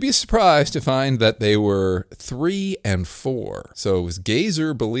would you be surprised to find that they were 3 and 4? So it was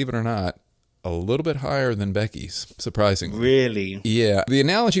Gazer, believe it or not, a little bit higher than Becky's, surprisingly. Really? Yeah. The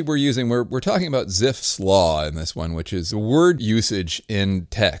analogy we're using, we're talking about Zipf's law in this one, which is word usage in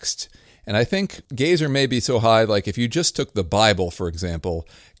text. And I think Gazer may be so high, like if you just took the Bible, for example,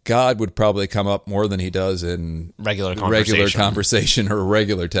 God would probably come up more than he does in Regular conversation or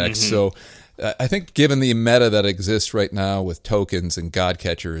regular text. Mm-hmm. So I think given the meta that exists right now with tokens and God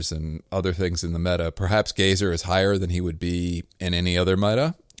catchers and other things in the meta, perhaps Gazer is higher than he would be in any other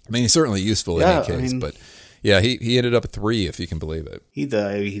meta. I mean, he's certainly useful in any case, but yeah, he ended up at 3, if you can believe it.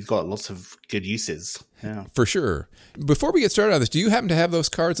 He's got lots of good uses. Yeah, for sure. Before we get started on this, do you happen to have those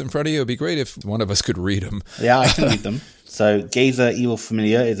cards in front of you? It'd be great if one of us could read them. Yeah, I can read them. So Gazer Evil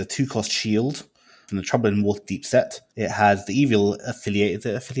Familiar is a 2-cost shield from the Trouble in Waterdeep set. It has the Evil affiliate. Is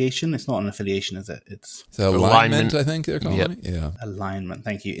it affiliation? It's not an affiliation, is it? It's alignment, I think they're calling it. Yeah, alignment.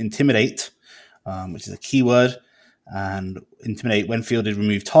 Thank you. Intimidate, which is a keyword. And Intimidate, when fielded,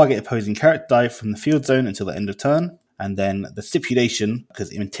 remove target opposing character die from the field zone until the end of turn. And then the stipulation,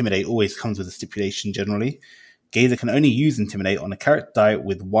 because Intimidate always comes with a stipulation generally, Gazer can only use Intimidate on a character die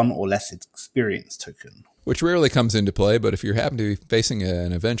with 1 or less experience token. Which rarely comes into play, but if you happen to be facing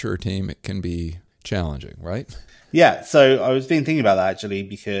an adventurer team, it can be challenging, right? Yeah, so I was thinking about that actually,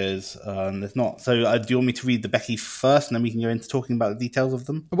 because there's not... So do you want me to read the Becky first, and then we can go into talking about the details of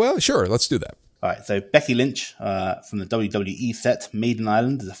them? Well, sure, let's do that. All right, so Becky Lynch from the WWE set, Maiden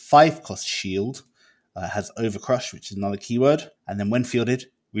Island, is a 5-cost shield. Has Overcrush, which is another keyword. And then when fielded,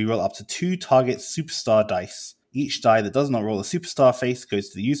 we roll up to 2 target superstar dice. Each die that does not roll a superstar face goes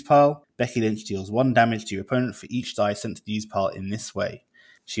to the use pile. Becky Lynch deals 1 damage to your opponent for each die sent to the use pile in this way.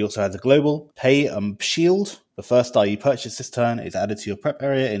 She also has a global. Pay a shield. The first die you purchase this turn is added to your prep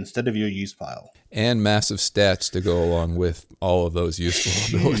area instead of your use pile. And massive stats to go along with all of those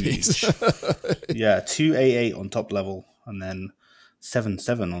useful abilities. Yeah, 2/8 on top level, and then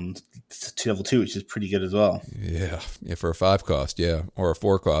 7/7 on level 2, which is pretty good as well. Yeah, for a 5 cost, yeah, or a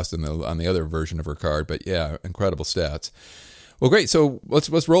 4 cost on the other version of her card. But yeah, incredible stats. Well, great. So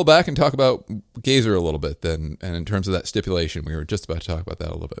let's roll back and talk about Gazer a little bit then. And in terms of that stipulation, we were just about to talk about that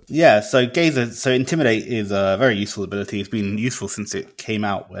a little bit. Yeah. So Gazer, Intimidate is a very useful ability. It's been useful since it came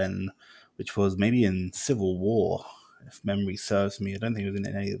out which was maybe in Civil War, if memory serves me. I don't think it was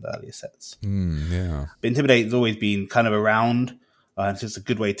in any of the earlier sets. Yeah. But Intimidate has always been kind of around. It's just a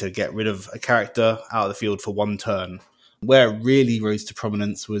good way to get rid of a character out of the field for 1 turn. Where it really rose to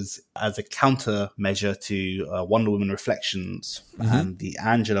prominence was as a countermeasure to Wonder Woman Reflections and the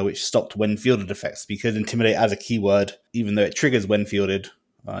Angela, which stopped when fielded effects, because Intimidate as a keyword, even though it triggers when fielded,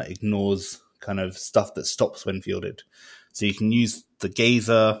 ignores kind of stuff that stops when fielded. So you can use the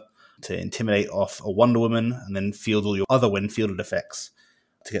Gazer to intimidate off a Wonder Woman and then field all your other when fielded effects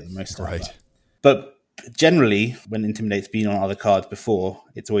to get the most out of that. But generally, when Intimidate's been on other cards before,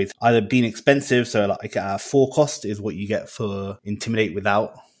 it's always either been expensive, so like 4 cost is what you get for Intimidate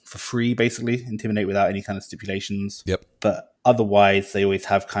without, for free basically, Intimidate without any kind of stipulations. Yep. But otherwise, they always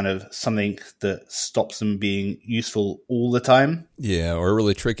have kind of something that stops them being useful all the time. Yeah, or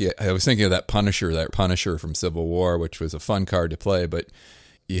really tricky. I was thinking of that Punisher from Civil War, which was a fun card to play, but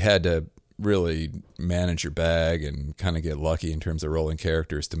you had to really manage your bag and kind of get lucky in terms of rolling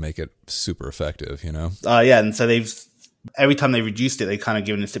characters to make it super effective, you know? Yeah, and so every time they reduced it, they kind of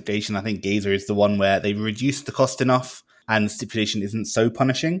given a stipulation. I think Gazer is the one where they've reduced the cost enough and the stipulation isn't so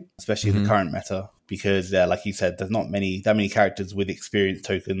punishing, especially in the current meta, because like you said, there's not that many characters with experience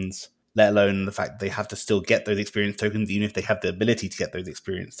tokens, let alone the fact that they have to still get those experience tokens, even if they have the ability to get those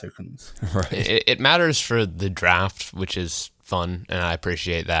experience tokens. Right. It matters for the draft, which is fun, and I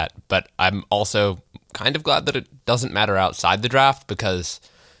appreciate that. But I'm also kind of glad that it doesn't matter outside the draft, because,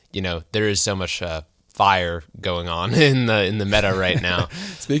 there is so much fire going on in the meta right now.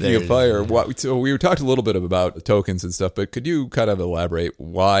 Speaking of fire, so we talked a little bit about tokens and stuff, but could you kind of elaborate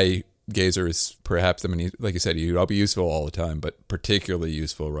why Gazer is perhaps, like you said, you'll be useful all the time, but particularly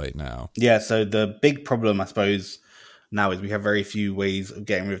useful right now? Yeah, so the big problem, I suppose, now is we have very few ways of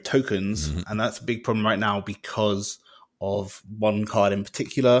getting rid of tokens, and that's a big problem right now because of one card in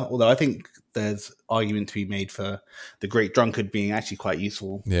particular, although I think there's argument to be made for the Great Drunkard being actually quite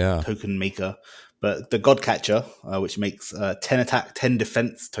useful token maker. But the Godcatcher, which makes 10 attack, 10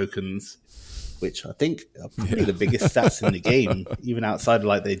 defense tokens, which I think are probably the biggest stats in the game, even outside of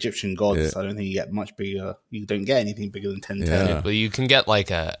like the Egyptian gods. I don't think you get much bigger. You don't get anything bigger than 10. But you can get like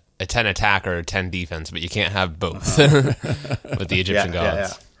a 10 attack or a 10 defense, but you can't have both with the Egyptian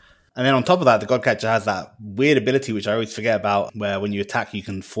gods. And then on top of that, the Godcatcher has that weird ability, which I always forget about, where when you attack, you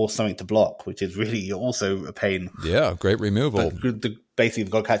can force something to block, which is really also a pain. Yeah, great removal. But basically,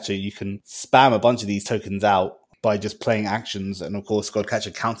 the Godcatcher, you can spam a bunch of these tokens out by just playing actions. And of course,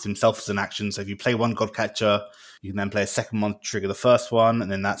 Godcatcher counts himself as an action. So if you play one Godcatcher, you can then play a second one to trigger the first one, and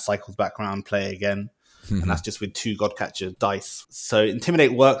then that cycles back around, play again. And that's just with 2 Godcatcher dice. So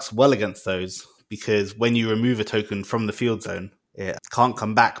Intimidate works well against those, because when you remove a token from the field zone, it can't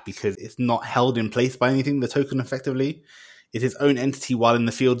come back because it's not held in place by anything, the token effectively. It's its own entity while in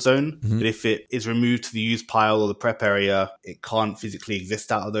the field zone, but if it is removed to the use pile or the prep area, it can't physically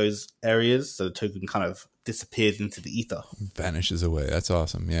exist out of those areas, so the token kind of disappears into the ether. Vanishes away. That's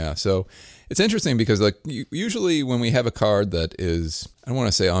awesome. Yeah. So it's interesting because like usually when we have a card that is, I don't want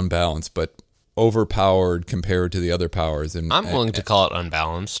to say unbalanced, but overpowered compared to the other powers, and I'm willing to call it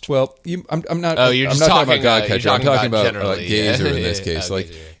unbalanced. Well, I'm not. Oh, you're I'm just not talking about Godcatcher. I'm talking about generally, Gazer in this case. Like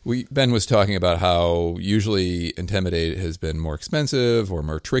Gazer. Ben was talking about how usually Intimidate has been more expensive or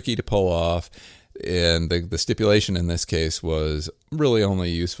more tricky to pull off, and the stipulation in this case was really only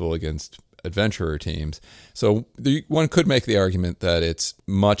useful against adventurer teams. So one could make the argument that it's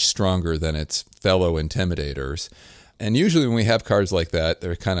much stronger than its fellow Intimidators. And usually when we have cards like that,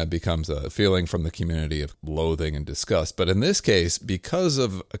 there kind of becomes a feeling from the community of loathing and disgust. But in this case, because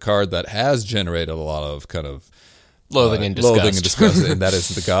of a card that has generated a lot of kind of loathing and disgust, and that is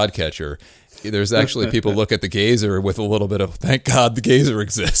the Godcatcher, there's actually people look at the Gazer with a little bit of, thank God the Gazer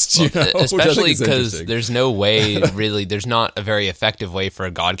exists. You know? Especially because there's no way, really, there's not a very effective way for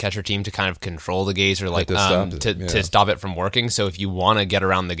a Godcatcher team to kind of control the Gazer, to stop it from working. So if you want to get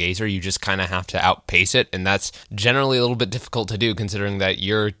around the Gazer, you just kind of have to outpace it. And that's generally a little bit difficult to do, considering that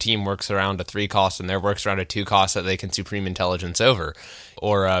your team works around a 3 cost and their works around a 2 cost that they can Supreme Intelligence over.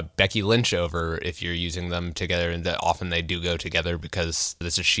 Or Becky Lynch over if you're using them together, and that often they do go together because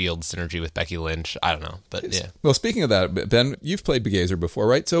there's a shield synergy with Becky Lynch. I don't know, but yeah. Well, speaking of that, Ben, you've played Gazer before,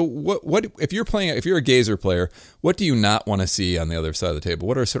 right? So what if you're a Gazer player, what do you not want to see on the other side of the table?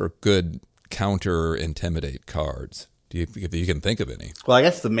 What are sort of good counter Intimidate cards? If you can think of any? Well, I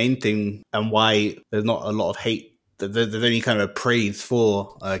guess the main thing and why there's not a lot of hate, there's any kind of praise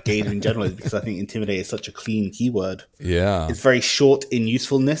for Gazer in general, is because I think Intimidate is such a clean keyword. Yeah. It's very short in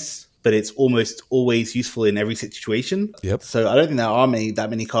usefulness, but it's almost always useful in every situation. Yep. So I don't think there are that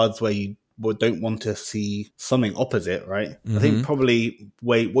many cards where you don't want to see something opposite, right? I think probably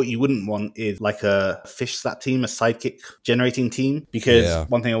what you wouldn't want is like a fish slap team, a sidekick generating team, because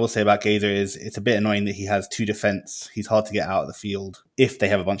one thing I will say about Gazer is it's a bit annoying that he has 2 defense. He's hard to get out of the field if they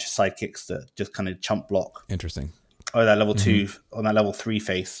have a bunch of sidekicks that just kind of chump block. Interesting. Oh, that level 2 on that level 3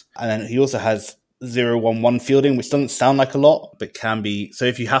 face. And then he also has 0-1-1 fielding, which doesn't sound like a lot, but can be. So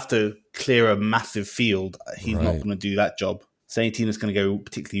if you have to clear a massive field, he's not going to do that job. So any team that's going to go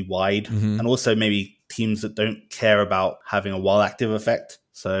particularly wide, and also maybe teams that don't care about having a wild active effect.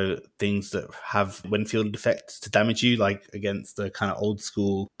 So things that have when fielded effects to damage you, like against the kind of old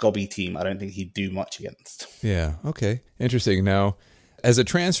school Gobby team, I don't think he'd do much against. Yeah, okay. Interesting. Now, as a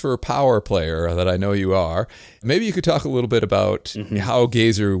transfer power player that I know you are, maybe you could talk a little bit about how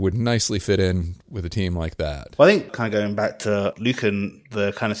Gazer would nicely fit in with a team like that. Well, I think kind of going back to Lucan,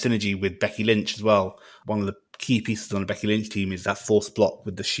 the kind of synergy with Becky Lynch as well, one of the key pieces on the Becky Lynch team is that force block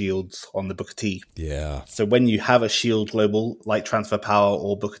with the shields on the Booker T. Yeah. So when you have a shield global like Transfer Power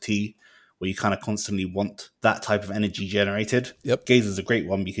or Booker T, where you kind of constantly want that type of energy generated. Yep. Gazer's a great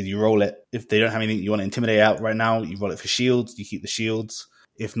one because you roll it. If they don't have anything you want to intimidate out right now, you roll it for shields, you keep the shields.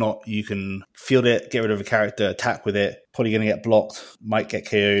 If not, you can field it, get rid of a character, attack with it, probably going to get blocked, might get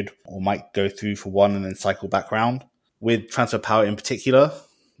KO'd, or might go through for 1 and then cycle back around. With Transfer Power in particular,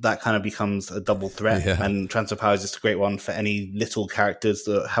 that kind of becomes a double threat. Yeah. And Transfer Power is just a great one for any little characters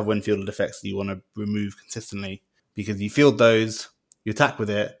that have when fielded effects that you want to remove consistently. Because you field those, you attack with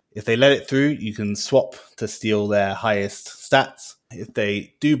it. If they let it through, you can swap to steal their highest stats. If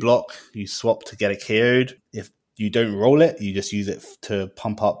they do block, you swap to get it KO'd. If you don't roll it, you just use it to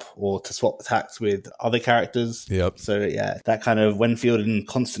pump up or to swap attacks with other characters. Yep. So yeah, that kind of when fielded and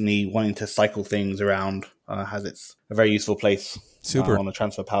constantly wanting to cycle things around has a very useful place. Super on a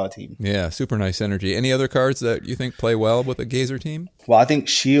Transfer Power team. Yeah, super nice energy. Any other cards that you think play well with a Gazer team? Well, I think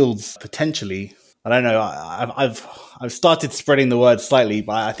shields potentially. I don't know. I've started spreading the word slightly,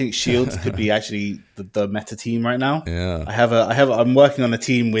 but I think shields could be actually the meta team right now. Yeah. I'm working on a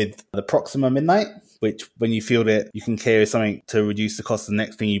team with the Proxima Midnight, which when you field it, you can carry something to reduce the cost of the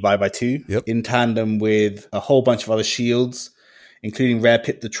next thing you buy by 2. Yep. In tandem with a whole bunch of other shields, including Rare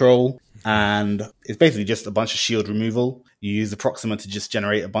Pip the Troll. And it's basically just a bunch of shield removal. You use the Proxima to just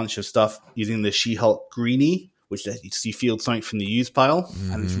generate a bunch of stuff using the She-Hulk Greenie, which you field something from the use pile.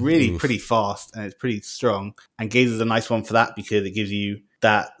 And it's really pretty fast and it's pretty strong. And Gaze is a nice one for that because it gives you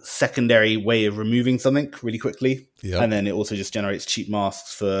that secondary way of removing something really quickly. Yep. And then it also just generates cheap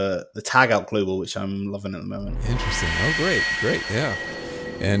masks for the Tag Out Global, which I'm loving at the moment. Interesting. Oh, great. Yeah.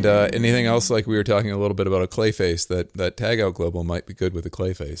 And anything else, like we were talking a little bit about a Clayface, that Tag Out Global might be good with a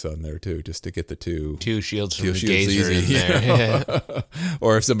Clayface on there too, just to get the two shields from the shields Gazer easy, in there. Yeah.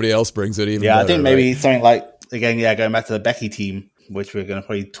 Or if somebody else brings it, even Yeah, better, I think maybe right? something like, again, going back to the Becky team, which we're going to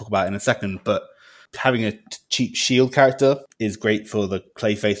probably talk about in a second, but having a cheap shield character is great for the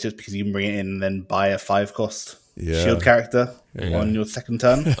Clayface just because you can bring it in and then buy a 5-cost shield character on your second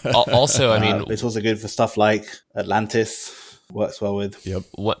turn. Also, I mean, it's also good for stuff like Atlantis. Works well with. Yep.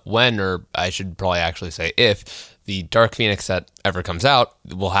 When, or I should probably actually say if, the Dark Phoenix set ever comes out,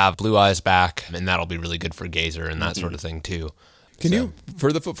 we'll have Blue Eyes back, and that'll be really good for Gazer and that sort of thing too. Can you,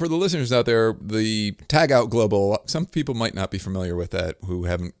 for the listeners out there, the Tag Out Global, some people might not be familiar with that who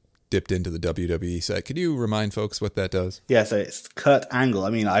haven't dipped into the WWE set. Could you remind folks what that does? Yeah, so it's Kurt Angle. I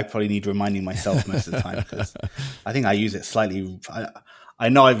mean, I probably need reminding myself most of the time because I think I use it slightly. I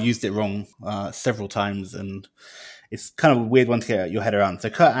know I've used it wrong several times, and it's kind of a weird one to get your head around. So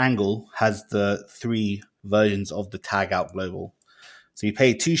Kurt Angle has the 3 versions of the Tag Out Global. So you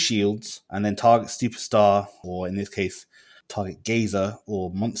pay 2 shields and then target Superstar, or in this case, target Gazer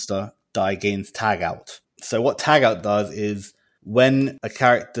or Monster, die gains Tag Out. So what Tag Out does is when a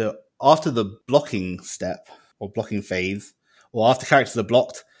character, after the blocking step or blocking phase, or after characters are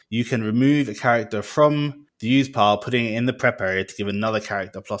blocked, you can remove a character from the use pile, putting it in the prep area to give another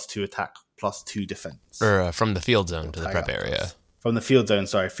character +2 attack, +2 defense. Or from the field zone to the prep area. From the field zone,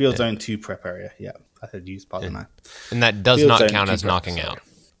 sorry. Field zone to prep area. Yeah, I said use pile and And that does Field not zone count to as prep, knocking sorry. out.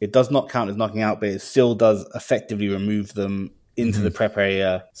 It does not count as knocking out, but it still does effectively remove them into the prep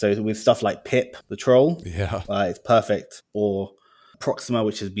area. So with stuff like Pip, the troll, Yeah. it's perfect. Or Proxima,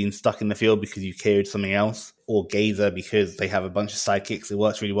 which has been stuck in the field because you carried something else. Or Gazer, because they have a bunch of sidekicks. It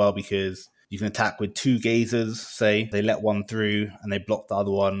works really well because you can attack with 2 Gazers, say. They let one through and they block the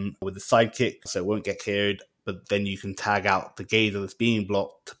other one with the sidekick, so it won't get carried. But then you can tag out the Gazer that's being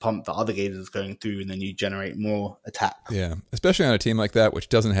blocked to pump the other Gazer that's going through, and then you generate more attack. Yeah, especially on a team like that, which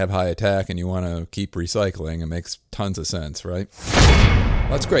doesn't have high attack and you want to keep recycling. It makes tons of sense, right?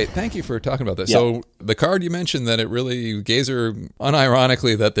 That's great. Thank you for talking about that. Yeah. So the card you mentioned that it really, Gazer,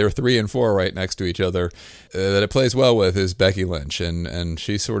 unironically, that they're 3 and 4 right next to each other, that it plays well with is Becky Lynch. And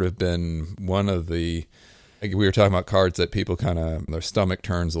she's sort of been one of the, like we were talking about cards that people kind of, their stomach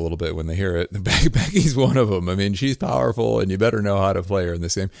turns a little bit when they hear it. Becky's one of them. I mean, she's powerful and you better know how to play her in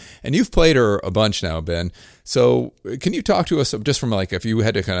this game. And you've played her a bunch now, Ben. So can you talk to us just from like, if you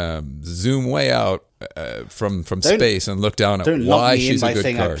had to kind of zoom way out from space and look down at Don't lock why me in she's a by good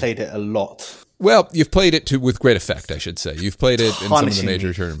saying card? I played it a lot. Well, you've played it with great effect, I should say. You've played it in some of the Punishing major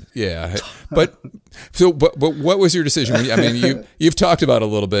me. tournaments. Yeah. But what was your decision? I mean, you've talked about it a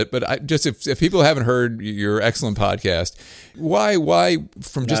little bit, but if people haven't heard your excellent podcast, why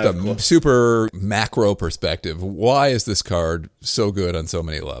from just a super macro perspective, why is this card so good on so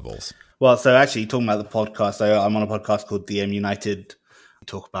many levels? Well, so actually talking about the podcast, I'm on a podcast called DM United. We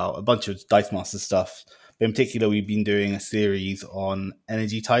talk about a bunch of Dice Master stuff. But in particular, we've been doing a series on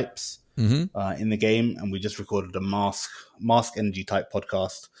energy types in the game, and we just recorded a mask energy type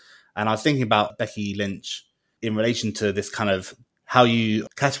podcast. And I was thinking about Becky Lynch in relation to this kind of how you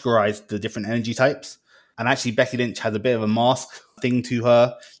categorize the different energy types. And actually, Becky Lynch has a bit of a mask thing to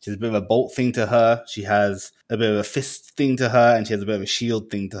her. She has a bit of a bolt thing to her. She has a bit of a fist thing to her, and she has a bit of a shield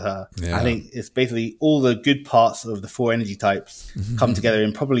thing to her. Yeah. I think it's basically all the good parts of the 4 energy types come together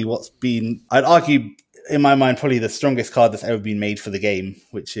in probably what's been, I'd argue, in my mind, probably the strongest card that's ever been made for the game,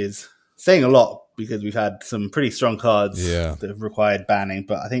 which is saying a lot because we've had some pretty strong cards that have required banning.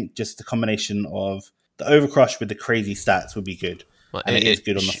 But I think just the combination of the Overcrush with the crazy stats would be good. Well, and it is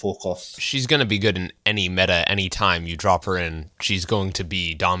good on the 4 costs. She's going to be good in any meta, any time you drop her in. She's going to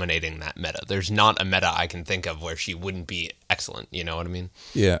be dominating that meta. There's not a meta I can think of where she wouldn't be excellent. You know what I mean?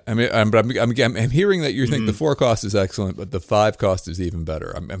 Yeah, I mean, I'm hearing that you think the 4 cost is excellent, but the 5 cost is even better.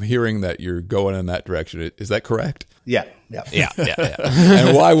 I'm hearing that you're going in that direction. Is that correct? Yeah.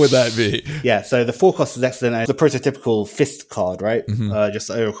 And why would that be? Yeah, so the 4 cost is excellent. It's a prototypical fist card, right? Just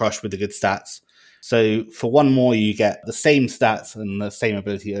Overcrush with the good stats. So for one more, you get the same stats and the same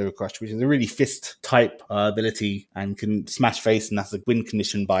ability Overcrush, which is a really fist type ability and can smash face, and that's a win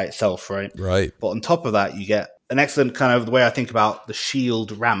condition by itself, right? Right. But on top of that, you get an excellent kind of the way I think about the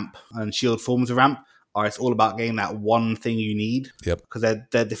shield ramp and shield forms of ramp are it's all about getting that one thing you need. Yep. Because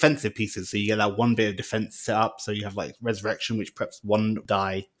they're defensive pieces. So you get that one bit of defense set up. So you have like Resurrection, which preps one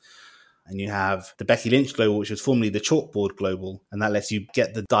die. And you have the Becky Lynch Global, which was formerly the Chalkboard Global. And that lets you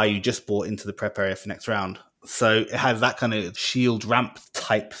get the die you just bought into the prep area for next round. So it has that kind of shield ramp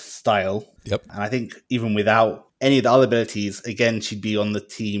type style. Yep. And I think even without any of the other abilities, again, she'd be on the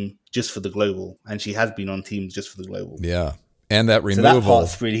team just for the global. And she has been on teams just for the global. Yeah. And that So removal. that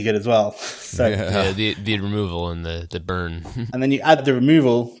part's really good as well. So, Yeah, the removal and the burn. And then you add the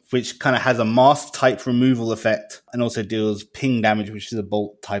removal, which kind of has a mask type removal effect and also deals ping damage, which is a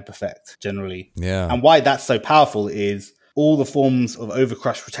bolt type effect generally. Yeah. And why that's so powerful is all the forms of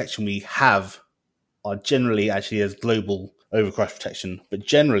Overcrush protection we have are generally actually as global Overcrush protection, but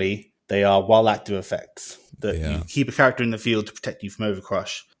generally they are while active effects that you keep a character in the field to protect you from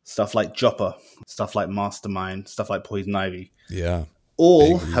Overcrush. Stuff like Jopper, stuff like Mastermind, stuff like Poison Ivy. Yeah.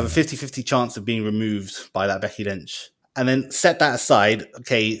 All have a 50-50 chance of being removed by that Becky Lynch. And then set that aside.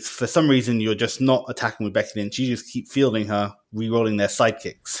 Okay, for some reason you're just not attacking with Becky Lynch. You just keep fielding her, re-rolling their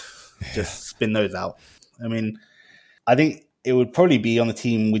sidekicks. Just spin those out. I mean, I think it would probably be on a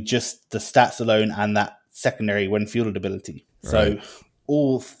team with just the stats alone and that secondary when fielded ability. So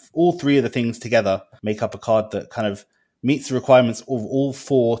all three of the things together make up a card that kind of meets the requirements of all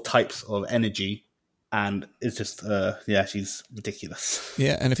four types of energy. And it's just, she's ridiculous.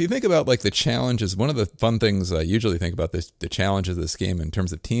 Yeah, and if you think about like the challenges, one of the fun things I usually think about the challenges of this game in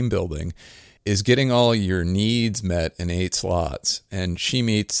terms of team building is getting all your needs met in 8 slots. And she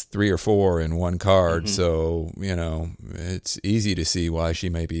meets 3 or 4 in one card. So, it's easy to see why she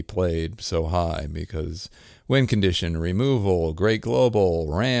may be played so high because win condition, removal, great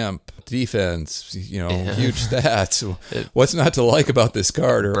global, ramp, defense, huge stats. What's not to like about this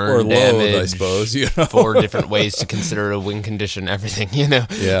card or loathe, I suppose? 4 different ways to consider a win condition, everything, Yeah.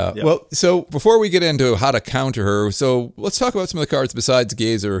 Yep. Well, so before we get into how to counter her, so let's talk about some of the cards besides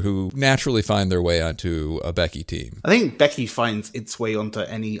Gazer who naturally find their way onto a Becky team. I think Becky finds its way onto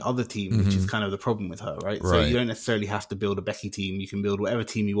any other team, which is kind of the problem with her, right? So you don't necessarily have to build a Becky team. You can build whatever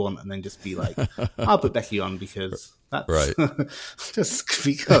team you want and then just be like, I'll put Becky on because that's right. Just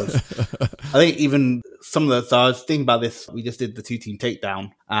because. I think even some of the, so I was thinking about this, we just did the 2-team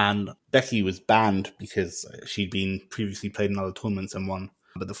takedown and Becky was banned because she'd been previously played in other tournaments and won,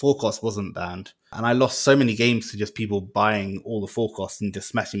 but the 4 cost wasn't banned. And I lost so many games to just people buying all the 4 costs and just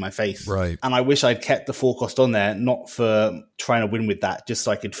smashing my face. Right. And I wish I'd kept the 4 cost on there, not for trying to win with that, just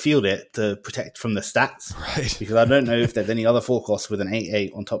so I could field it to protect from the stats. Right. Because I don't know if there's any other 4 costs with an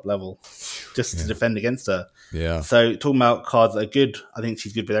 8/8 on top level just to defend against her. Yeah. So talking about cards that are good, I think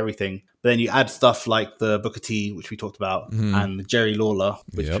she's good with everything. But then you add stuff like the Booker T, which we talked about, and the Jerry Lawler,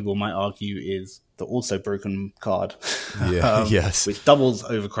 which people might argue is the also broken card. Yes. Which doubles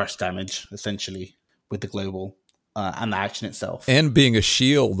Overcrush damage, essentially, with the global and the action itself. And being a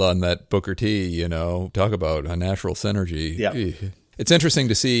shield on that Booker T, talk about a natural synergy. Yeah. It's interesting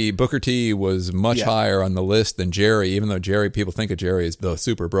to see Booker T was much higher on the list than Jerry, even though people think of Jerry as the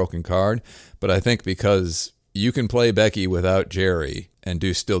super broken card. But I think because you can play Becky without Jerry and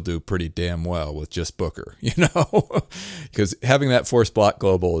still do pretty damn well with just Booker, because having that force block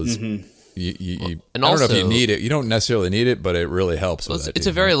global is, and I don't know if you need it. You don't necessarily need it, but it really helps with that. It's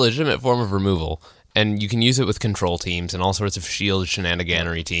a very legitimate form of removal. And you can use it with control teams and all sorts of shield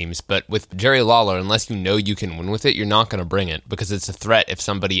shenaniganery teams. But with Jerry Lawler, unless you know you can win with it, you're not going to bring it because it's a threat if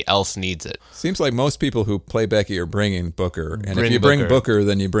somebody else needs it. Seems like most people who play Becky are bringing Booker. And if Bring you bring Booker. Booker,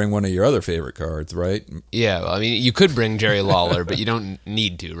 then you bring one of your other favorite cards, right? Yeah, I mean, you could bring Jerry Lawler, but you don't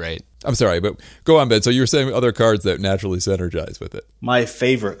need to, right? I'm sorry, but go on, Ben. So you were saying other cards that naturally synergize with it. My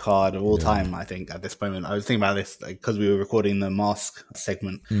favorite card of all time, I think, at this moment. I was thinking about this because we were recording the Mask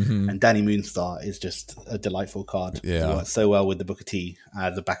segment, and Danny Moonstar is just a delightful card. Yeah. It works so well with the Booker T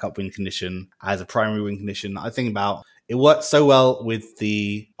as a backup win condition, as a primary win condition. I think about it works so well with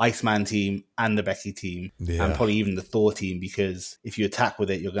the Iceman team and the Becky team, and probably even the Thor team, because if you attack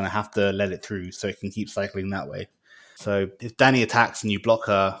with it, you're going to have to let it through so it can keep cycling that way. So if Danny attacks and you block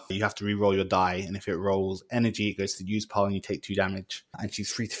her, you have to re-roll your die. And if it rolls energy, it goes to the use pile and you take 2 damage. And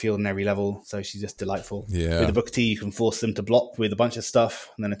she's free to field on every level, so she's just delightful. Yeah. With the Booker T, you can force them to block with a bunch of stuff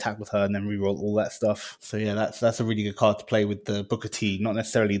and then attack with her and then re-roll all that stuff. So yeah, that's a really good card to play with the Booker T. Not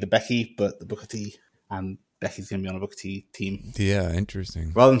necessarily the Becky, but the Booker T. And Becky's going to be on a Booker T team. Yeah,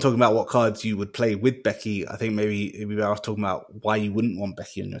 interesting. Rather than talking about what cards you would play with Becky, I think maybe it'd be better off talking about why you wouldn't want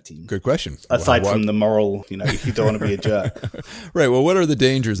Becky on your team. Good question. Aside from the moral, you don't want to be a jerk. Right. Well, what are the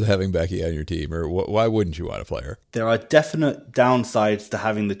dangers of having Becky on your team, or why wouldn't you want to play her? There are definite downsides to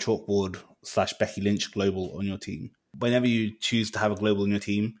having the Chalkboard/Becky Lynch global on your team. Whenever you choose to have a global on your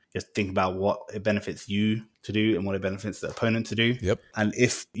team, just think about what it benefits you to do and what it benefits the opponent to do. Yep. And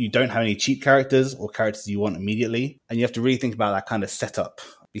if you don't have any cheap characters or characters you want immediately, and you have to really think about that kind of setup,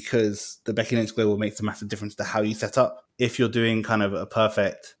 because the Becky Lynch global makes a massive difference to how you set up. If you're doing kind of a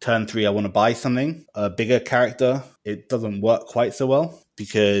perfect turn 3, I want to buy something, a bigger character, it doesn't work quite so well.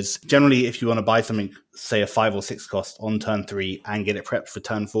 Because generally, if you want to buy something, say a 5 or 6 cost on turn 3 and get it prepped for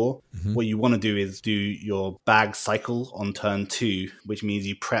turn 4, what you want to do is do your bag cycle on turn 2, which means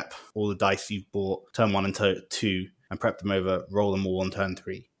you prep all the dice you've bought turn 1 and turn 2 and prep them over, roll them all on turn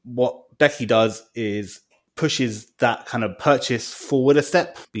 3. What Becky does is pushes that kind of purchase forward a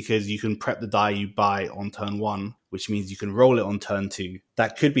step, because you can prep the die you buy on turn 1, which means you can roll it on turn 2.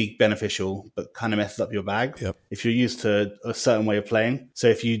 That could be beneficial, but kind of messes up your bag if you're used to a certain way of playing. So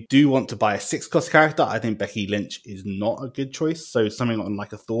if you do want to buy a 6-cost character, I think Becky Lynch is not a good choice. So something on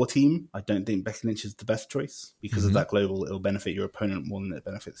like a Thor team, I don't think Becky Lynch is the best choice. Because of that global, it'll benefit your opponent more than it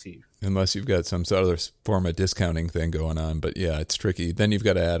benefits you. Unless you've got some sort of form of discounting thing going on. But yeah, it's tricky. Then you've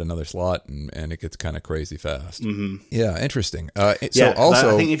got to add another slot, and it gets kind of crazy fast. Yeah, interesting. So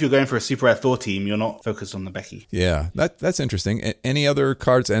also, I think if you're going for a super rare Thor team, you're not focused on the Becky. Yeah, that's interesting. Any other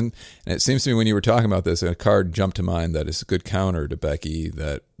cards? And it seems to me when you were talking about this, a card jumped to mind that is a good counter to Becky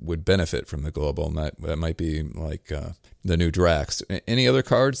that would benefit from the global, and that might be like the new Drax. Any other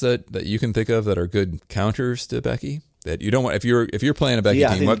cards that you can think of that are good counters to Becky that you don't want? If you're playing a Becky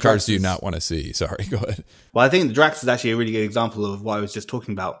team, what cards do you not want to see? Sorry, go ahead. Well, I think the Drax is actually a really good example of what I was just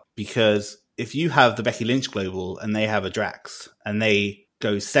talking about, because if you have the Becky Lynch global and they have a Drax and they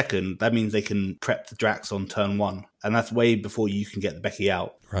go second, that means they can prep the Drax on turn 1, and that's way before you can get the Becky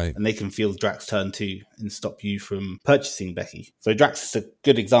out. Right. And they can field Drax turn 2 and stop you from purchasing Becky. So Drax is a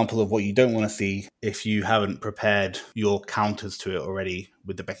good example of what you don't want to see if you haven't prepared your counters to it already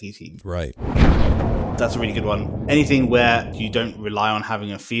with the Becky team. Right. That's a really good one. Anything where you don't rely on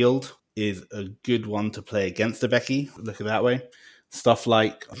having a field is a good one to play against the Becky. Look at it that way. Stuff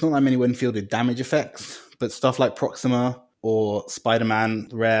like, not that many when-fielded damage effects, but stuff like Proxima or Spider-Man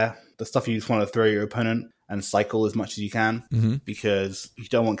rare, the stuff you just want to throw at your opponent and cycle as much as you can, because you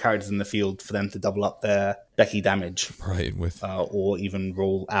don't want characters in the field for them to double up their Becky damage. Right. Or even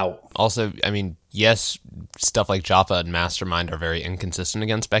roll out. Also, I mean, yes, stuff like Joppa and Mastermind are very inconsistent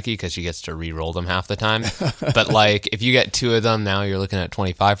against Becky because she gets to re-roll them half the time. But like, if you get 2 of them, now you're looking at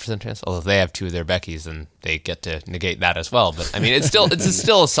 25% chance. Although if they have 2 of their Beckys, then they get to negate that as well. But I mean, it's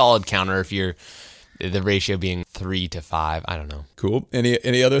still a solid counter if you're the ratio being 3 to 5. I don't know. Cool.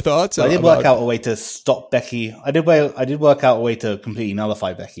 Any other thoughts? I did work out a way to stop Becky. I did work out a way to completely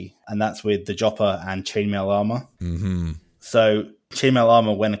nullify Becky, and that's with the Joppa and Chainmail Armor. So Chainmail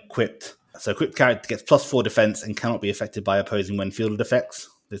Armor, when equipped, equipped character gets +4 defense and cannot be affected by opposing when fielded effects.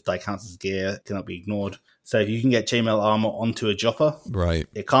 This die counts as gear, cannot be ignored. So if you can get Chainmail Armor onto a Joppa, right,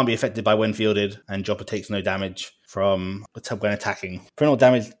 it can't be affected by when fielded, and Joppa takes no damage from when attacking. Prevent all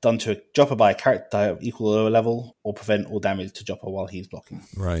damage done to a Joppa by a character of equal or lower level, or prevent all damage to Joppa while he's blocking.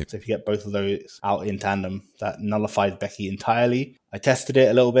 Right. So if you get both of those out in tandem, that nullifies Becky entirely. I tested it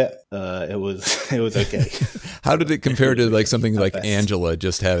a little bit. It was okay. How did it compare to like something like Angela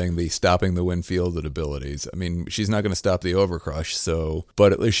just having the stopping the when fielded abilities? I mean, she's not going to stop the Overcrush,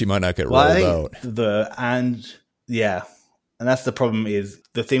 but at least she might not get rolled out. And that's the problem, is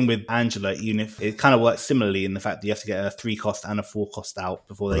the thing with Angela, even if it kind of works similarly in the fact that you have to get a 3-cost and a 4-cost out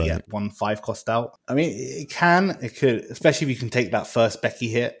before they get 1 5-cost out. I mean, it could, especially if you can take that first Becky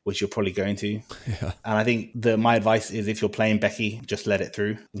hit, which you're probably going to. Yeah. And I think my advice is, if you're playing Becky, just let it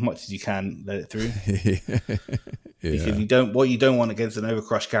through as much as you can. Let it through. Because what you don't want against an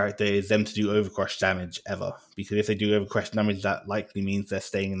Overcrush character is them to do Overcrush damage ever. Because if they do Overcrush damage, that likely means they're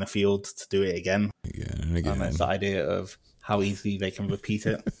staying in the field to do it again. Again and again. And that's the idea of how easily they can repeat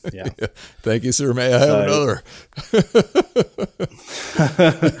it. Yeah. Thank you, sir. May I have another?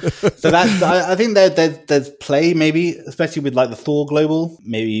 So I think there's play, maybe, especially with like the Thor global.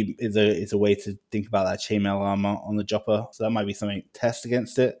 Maybe is a way to think about that Chainmail Armor on the Joppa. So that might be something to test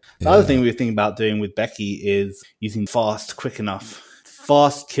against it. The other thing we were thinking about doing with Becky is using fast quick enough.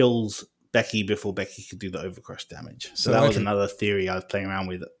 Fast kills Becky before Becky could do the Overcrush damage. So that was another theory I was playing around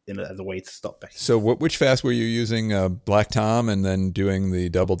with as a way to stop Becky. So which fast were you using? Black Tom and then doing the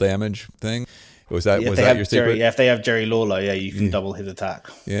double damage thing? Was that If was they that have your secret? if they have Jerry Lawler, you can double his attack.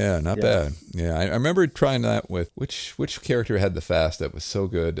 Yeah, not bad. Yeah, I remember trying that with which character had the fast that was so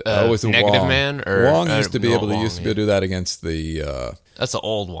good. Was the Negative Wong. Man or Wong used to be no, able to Wong, do that against the. That's the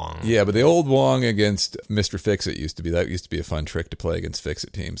old Wong. Yeah, but the old Wong against Mr. Fix-It used to be a fun trick to play against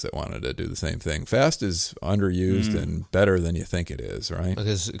Fix-It teams that wanted to do the same thing. Fast is underused and better than you think it is, right?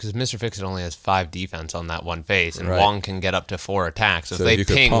 Because Mr. Fix-It only has 5 defense on that one phase, and Right. Wong can get up to 4 attacks. So So if you they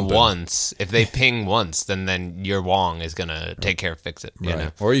could ping pump him. once, then your Wong is gonna take care of Fix-It. You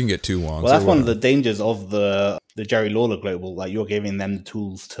know? Or you can get 2 Wongs. Well, that's or one of the whatever. dangers of the Jerry Lawler global. Like, you're giving them the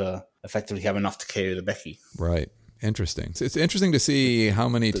tools to effectively have enough to KO the Becky. Right. Interesting. So it's interesting to see how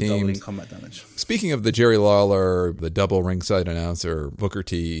many The doubling teams. combat damage. Speaking of the Jerry Lawler, the double ringside announcer Booker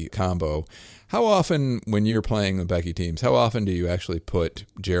T combo, how often when you're playing the Becky teams, how often do you actually put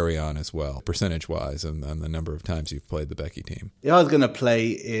Jerry on as well, percentage-wise, and the number of times you've played the Becky team? If I was going to play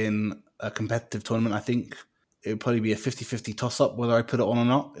in a competitive tournament, I think it would probably be a 50-50 toss-up whether I put it on or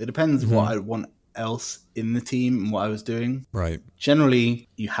not. It depends what I want else in the team and what I was doing. Right. Generally,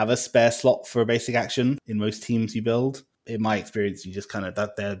 you have a spare slot for a basic action in most teams you build. In my experience, you just kind of,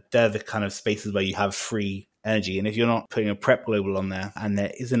 they're the kind of spaces where you have free energy. And if you're not putting a prep global on there, and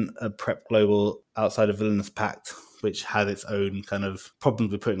there isn't a prep global outside of Villainous Pact, which has its own kind of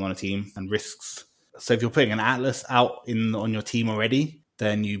problems with putting on a team and risks. So if you're putting an Atlas out on your team already,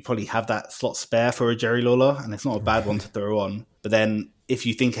 then you probably have that slot spare for a Jerry Lawler, and it's not a bad one to throw on. But then if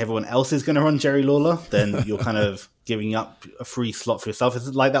you think everyone else is going to run Jerry Lawler, then you're kind of giving up a free slot for yourself. It's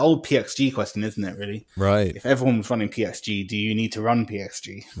like that old PXG question, isn't it, really? Right. If everyone was running PXG, do you need to run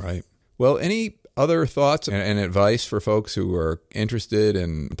PXG? Right. Well, any other thoughts and advice for folks who are interested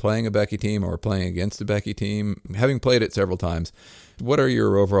in playing a Becky team or playing against a Becky team? Having played it several times, what are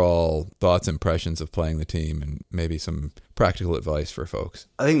your overall thoughts, impressions of playing the team, and maybe some practical advice for folks?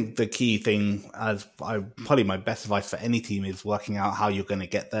 I think the key thing, probably my best advice for any team, is working out how you're going to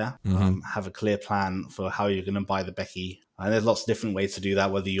get there. Have a clear plan for how you're going to buy the Becky. And there's lots of different ways to do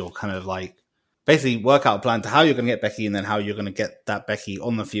that, whether you're kind of like, basically work out a plan to how you're going to get Becky, and then how you're going to get that Becky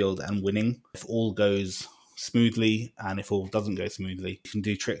on the field and winning. If all goes smoothly, and if all doesn't go smoothly, you can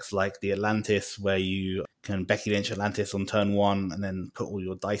do tricks like the Atlantis, where you can Becky Lynch Atlantis on turn 1 and then put all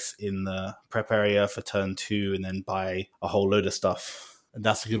your dice in the prep area for turn 2 and then buy a whole load of stuff. And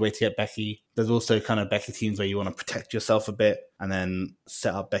that's a good way to get Becky. There's also kind of Becky teams where you want to protect yourself a bit and then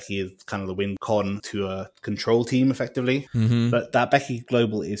set up Becky as kind of the win con to a control team effectively. But that Becky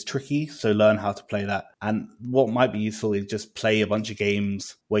global is tricky, so learn how to play that. And what might be useful is just play a bunch of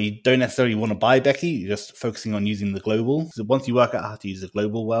games where you don't necessarily want to buy Becky, you're just focusing on using the global. So once you work out how to use the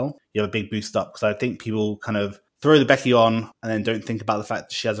global well, you have a big boost up. Because I think people kind of throw the Becky on and then don't think about the fact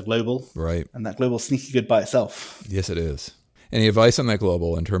that she has a global. Right. And that global's sneaky good by itself. Yes, it is. Any advice on that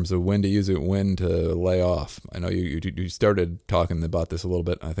global in terms of when to use it, when to lay off? I know you started talking about this a little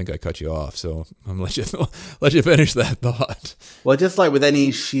bit. I think I cut you off, so I'm gonna let you finish that thought. Well, just like with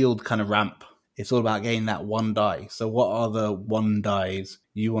any shield kind of ramp, it's all about getting that one die. So what are the one dies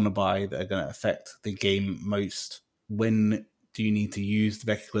you want to buy that are going to affect the game most? When do you need to use the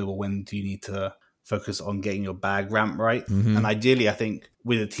Becky Global? When do you need to focus on getting your bag ramp right? And ideally, I think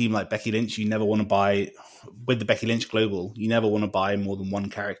with a team like Becky Lynch, you never want to buy, with the Becky Lynch Global, you never want to buy more than one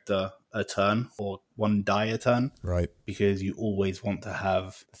character a turn or one die a turn. Right. Because you always want to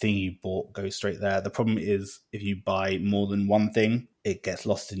have the thing you bought go straight there. The problem is if you buy more than one thing, it gets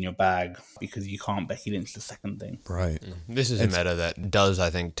lost in your bag because you can't Becky Lynch the second thing. Right. This is a meta that does, I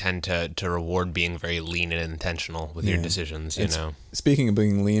think, tend to reward being very lean and intentional with your decisions, you know. Speaking of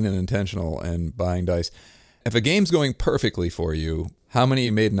being lean and intentional and buying dice, if a game's going perfectly for you, how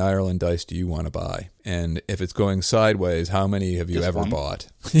many Made in Ireland dice do you want to buy? And if it's going sideways, how many have you Just ever one. bought?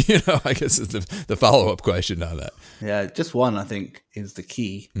 I guess is the follow-up question on that. Yeah, just one, I think, is the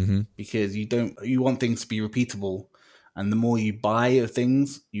key because you want things to be repeatable. And the more you buy of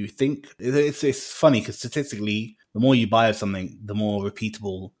things, you think it's funny because statistically, the more you buy of something, the more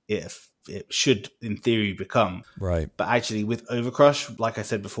repeatable it should, in theory, become. Right. But actually, with Overcrush, like I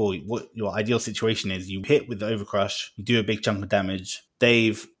said before, what your ideal situation is, you hit with the Overcrush, you do a big chunk of damage.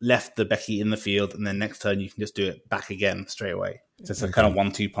 They've left the Becky in the field, and then next turn you can just do it back again straight away. So it's a kind of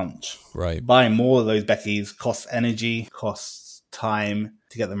 1-2 punch. Right. Buying more of those Beckys costs energy, costs time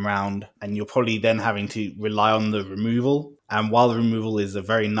to get them round, and you're probably then having to rely on the removal. And while the removal is a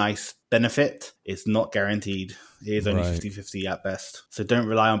very nice benefit, it's not guaranteed. It is only Right. 50-50 at best. So don't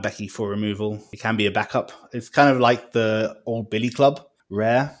rely on Becky for removal. It can be a backup. It's kind of like the old Billy Club,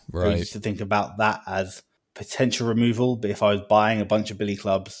 rare. Right. I used to think about that as potential removal, but if I was buying a bunch of Billy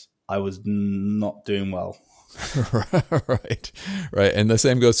Clubs, I was not doing well. Right. And the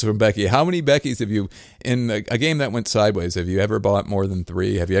same goes for Becky. How many Beckys have you, in a game that went sideways, have you ever bought more than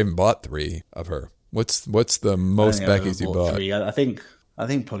 3? Have you even bought 3 of her? What's the most Beckys you bought? 3. I think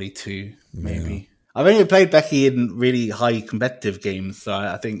probably 2, maybe. Yeah. I've only played Becky in really high competitive games, so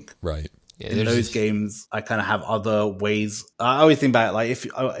I think in those games I kind of have other ways. I always think about it, like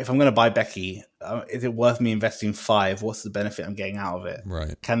if I'm going to buy Becky, is it worth me investing 5? What's the benefit I'm getting out of it?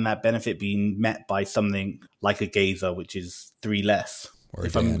 Right. Can that benefit be met by something like a Gazer, which is 3 less? Or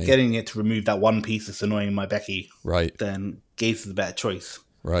if Danny. I'm getting it to remove that one piece that's annoying my Becky, right, then Gaze is a better choice.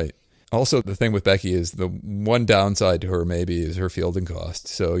 Right. Also, the thing with Becky is the one downside to her maybe is her fielding cost.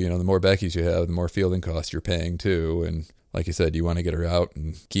 So, the more Beckys you have, the more fielding costs you're paying too. And like you said, you want to get her out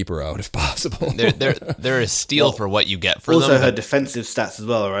and keep her out if possible. They're a steal for what you get for also them. Also her defensive stats as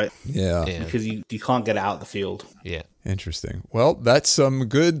well, right? Yeah. Because you can't get it out of the field. Yeah. Interesting. Well, that's some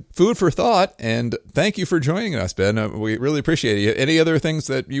good food for thought, and thank you for joining us, Ben. We really appreciate it. Any other things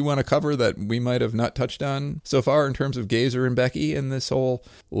that you want to cover that we might have not touched on so far in terms of Gazer and Becky in this whole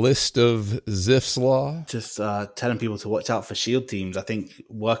list of Zif's Law? Just telling people to watch out for shield teams. I think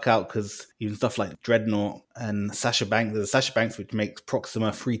work out, because even stuff like Dreadnought and Sasha Banks, there's Sasha Banks which makes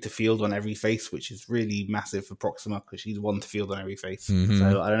Proxima free to field on every face, which is really massive for Proxima because she's one to field on every face. Mm-hmm.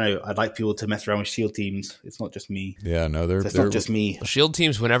 So I don't know. I'd like people to mess around with shield teams. It's not just me. Yeah, no, they're not just me. Shield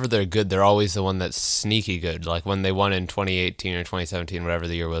teams, whenever they're good, they're always the one that's sneaky good. Like when they won in 2018 or 2017, whatever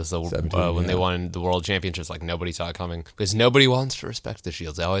the year was, when they won the World Championships, like nobody saw it coming because nobody wants to respect the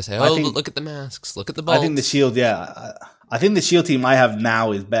shields. They always say, look at the masks, look at the bolts. I think the shield, I think the shield team I have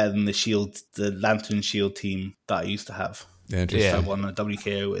now is better than the Lantern shield team that I used to have. Interesting. I won a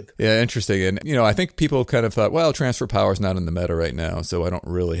WKO with. Yeah, interesting. And, I think people kind of thought, well, transfer power is not in the meta right now, so I don't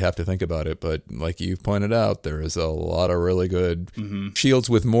really have to think about it. But like you've pointed out, there is a lot of really good shields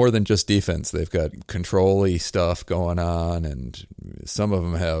with more than just defense. They've got control-y stuff going on, and some of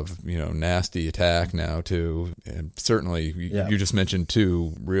them have, nasty attack now, too. And certainly, you just mentioned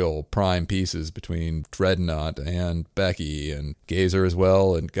 2 real prime pieces between Dreadnought and Becky and Gazer as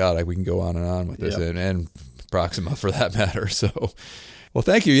well. And, God, we can go on and on with this. And Proxima for that matter. So, well,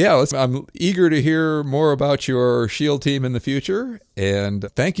 thank you. Yeah, I'm eager to hear more about your shield team in the future. And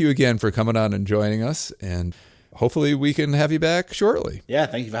thank you again for coming on and joining us. And hopefully we can have you back shortly. Yeah,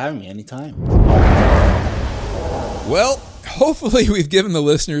 thank you for having me anytime. Well, hopefully we've given the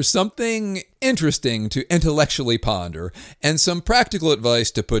listeners something interesting to intellectually ponder and some practical advice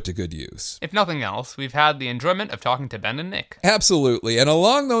to put to good use. If nothing else, we've had the enjoyment of talking to Ben and Nick. Absolutely. And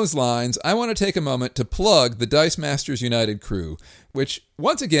along those lines, I want to take a moment to plug the Dice Masters United crew, which,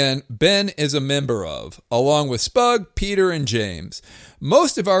 once again, Ben is a member of, along with Spug, Peter, and James.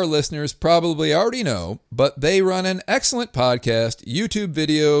 Most of our listeners probably already know, but they run an excellent podcast, YouTube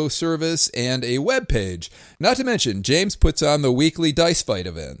video service, and a webpage. Not to mention, James puts on the weekly Dice Fight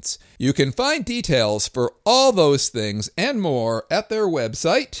events. You can find details for all those things and more at their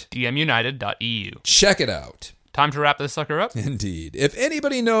website, dmunited.eu. Check it out. Time to wrap this sucker up? Indeed. If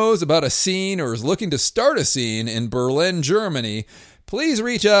anybody knows about a scene or is looking to start a scene in Berlin, Germany, please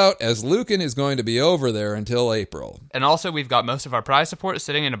reach out, as Lucan is going to be over there until April. And also, we've got most of our prize support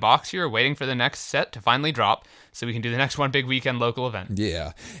sitting in a box here waiting for the next set to finally drop so we can do the next one big weekend local event.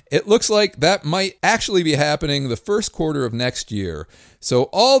 Yeah. It looks like that might actually be happening the first quarter of next year. So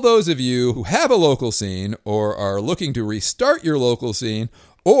all those of you who have a local scene or are looking to restart your local scene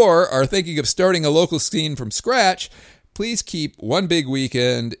or are thinking of starting a local scene from scratch, please keep one big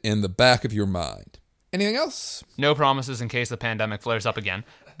weekend in the back of your mind. Anything else? No promises in case the pandemic flares up again.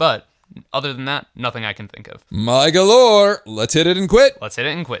 But other than that, nothing I can think of. My galore. Let's hit it and quit. Let's hit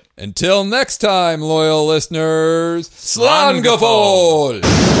it and quit. Until next time, loyal listeners, Slangefol!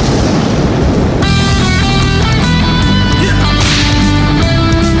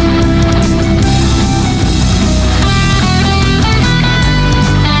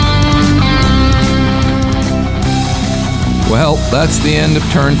 Well, that's the end of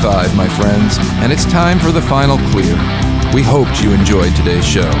Turn 5, my friends, and it's time for the final clear. We hoped you enjoyed today's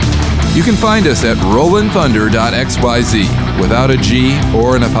show. You can find us at rollandthunder.xyz without a G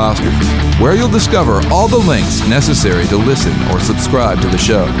or an apostrophe, where you'll discover all the links necessary to listen or subscribe to the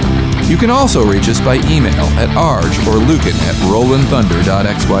show. You can also reach us by email at arj or lucan at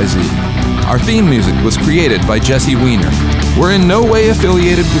rollandthunder.xyz. Our theme music was created by Jesse Wiener. We're in no way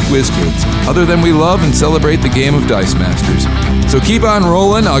affiliated with WizKids, other than we love and celebrate the game of Dice Masters. So keep on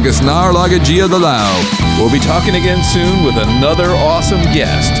rolling, August Nar Lagagia de Lao. We'll be talking again soon with another awesome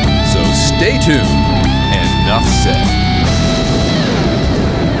guest. So stay tuned, and enough said.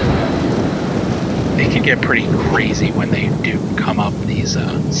 It can get get pretty crazy when they do come up, these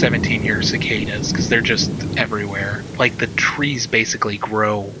 17-year cicadas, because they're just everywhere. Like, the trees basically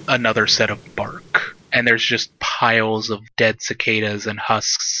grow another set of bark, and there's just piles of dead cicadas and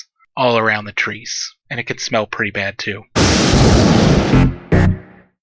husks all around the trees. And it can smell pretty bad, too.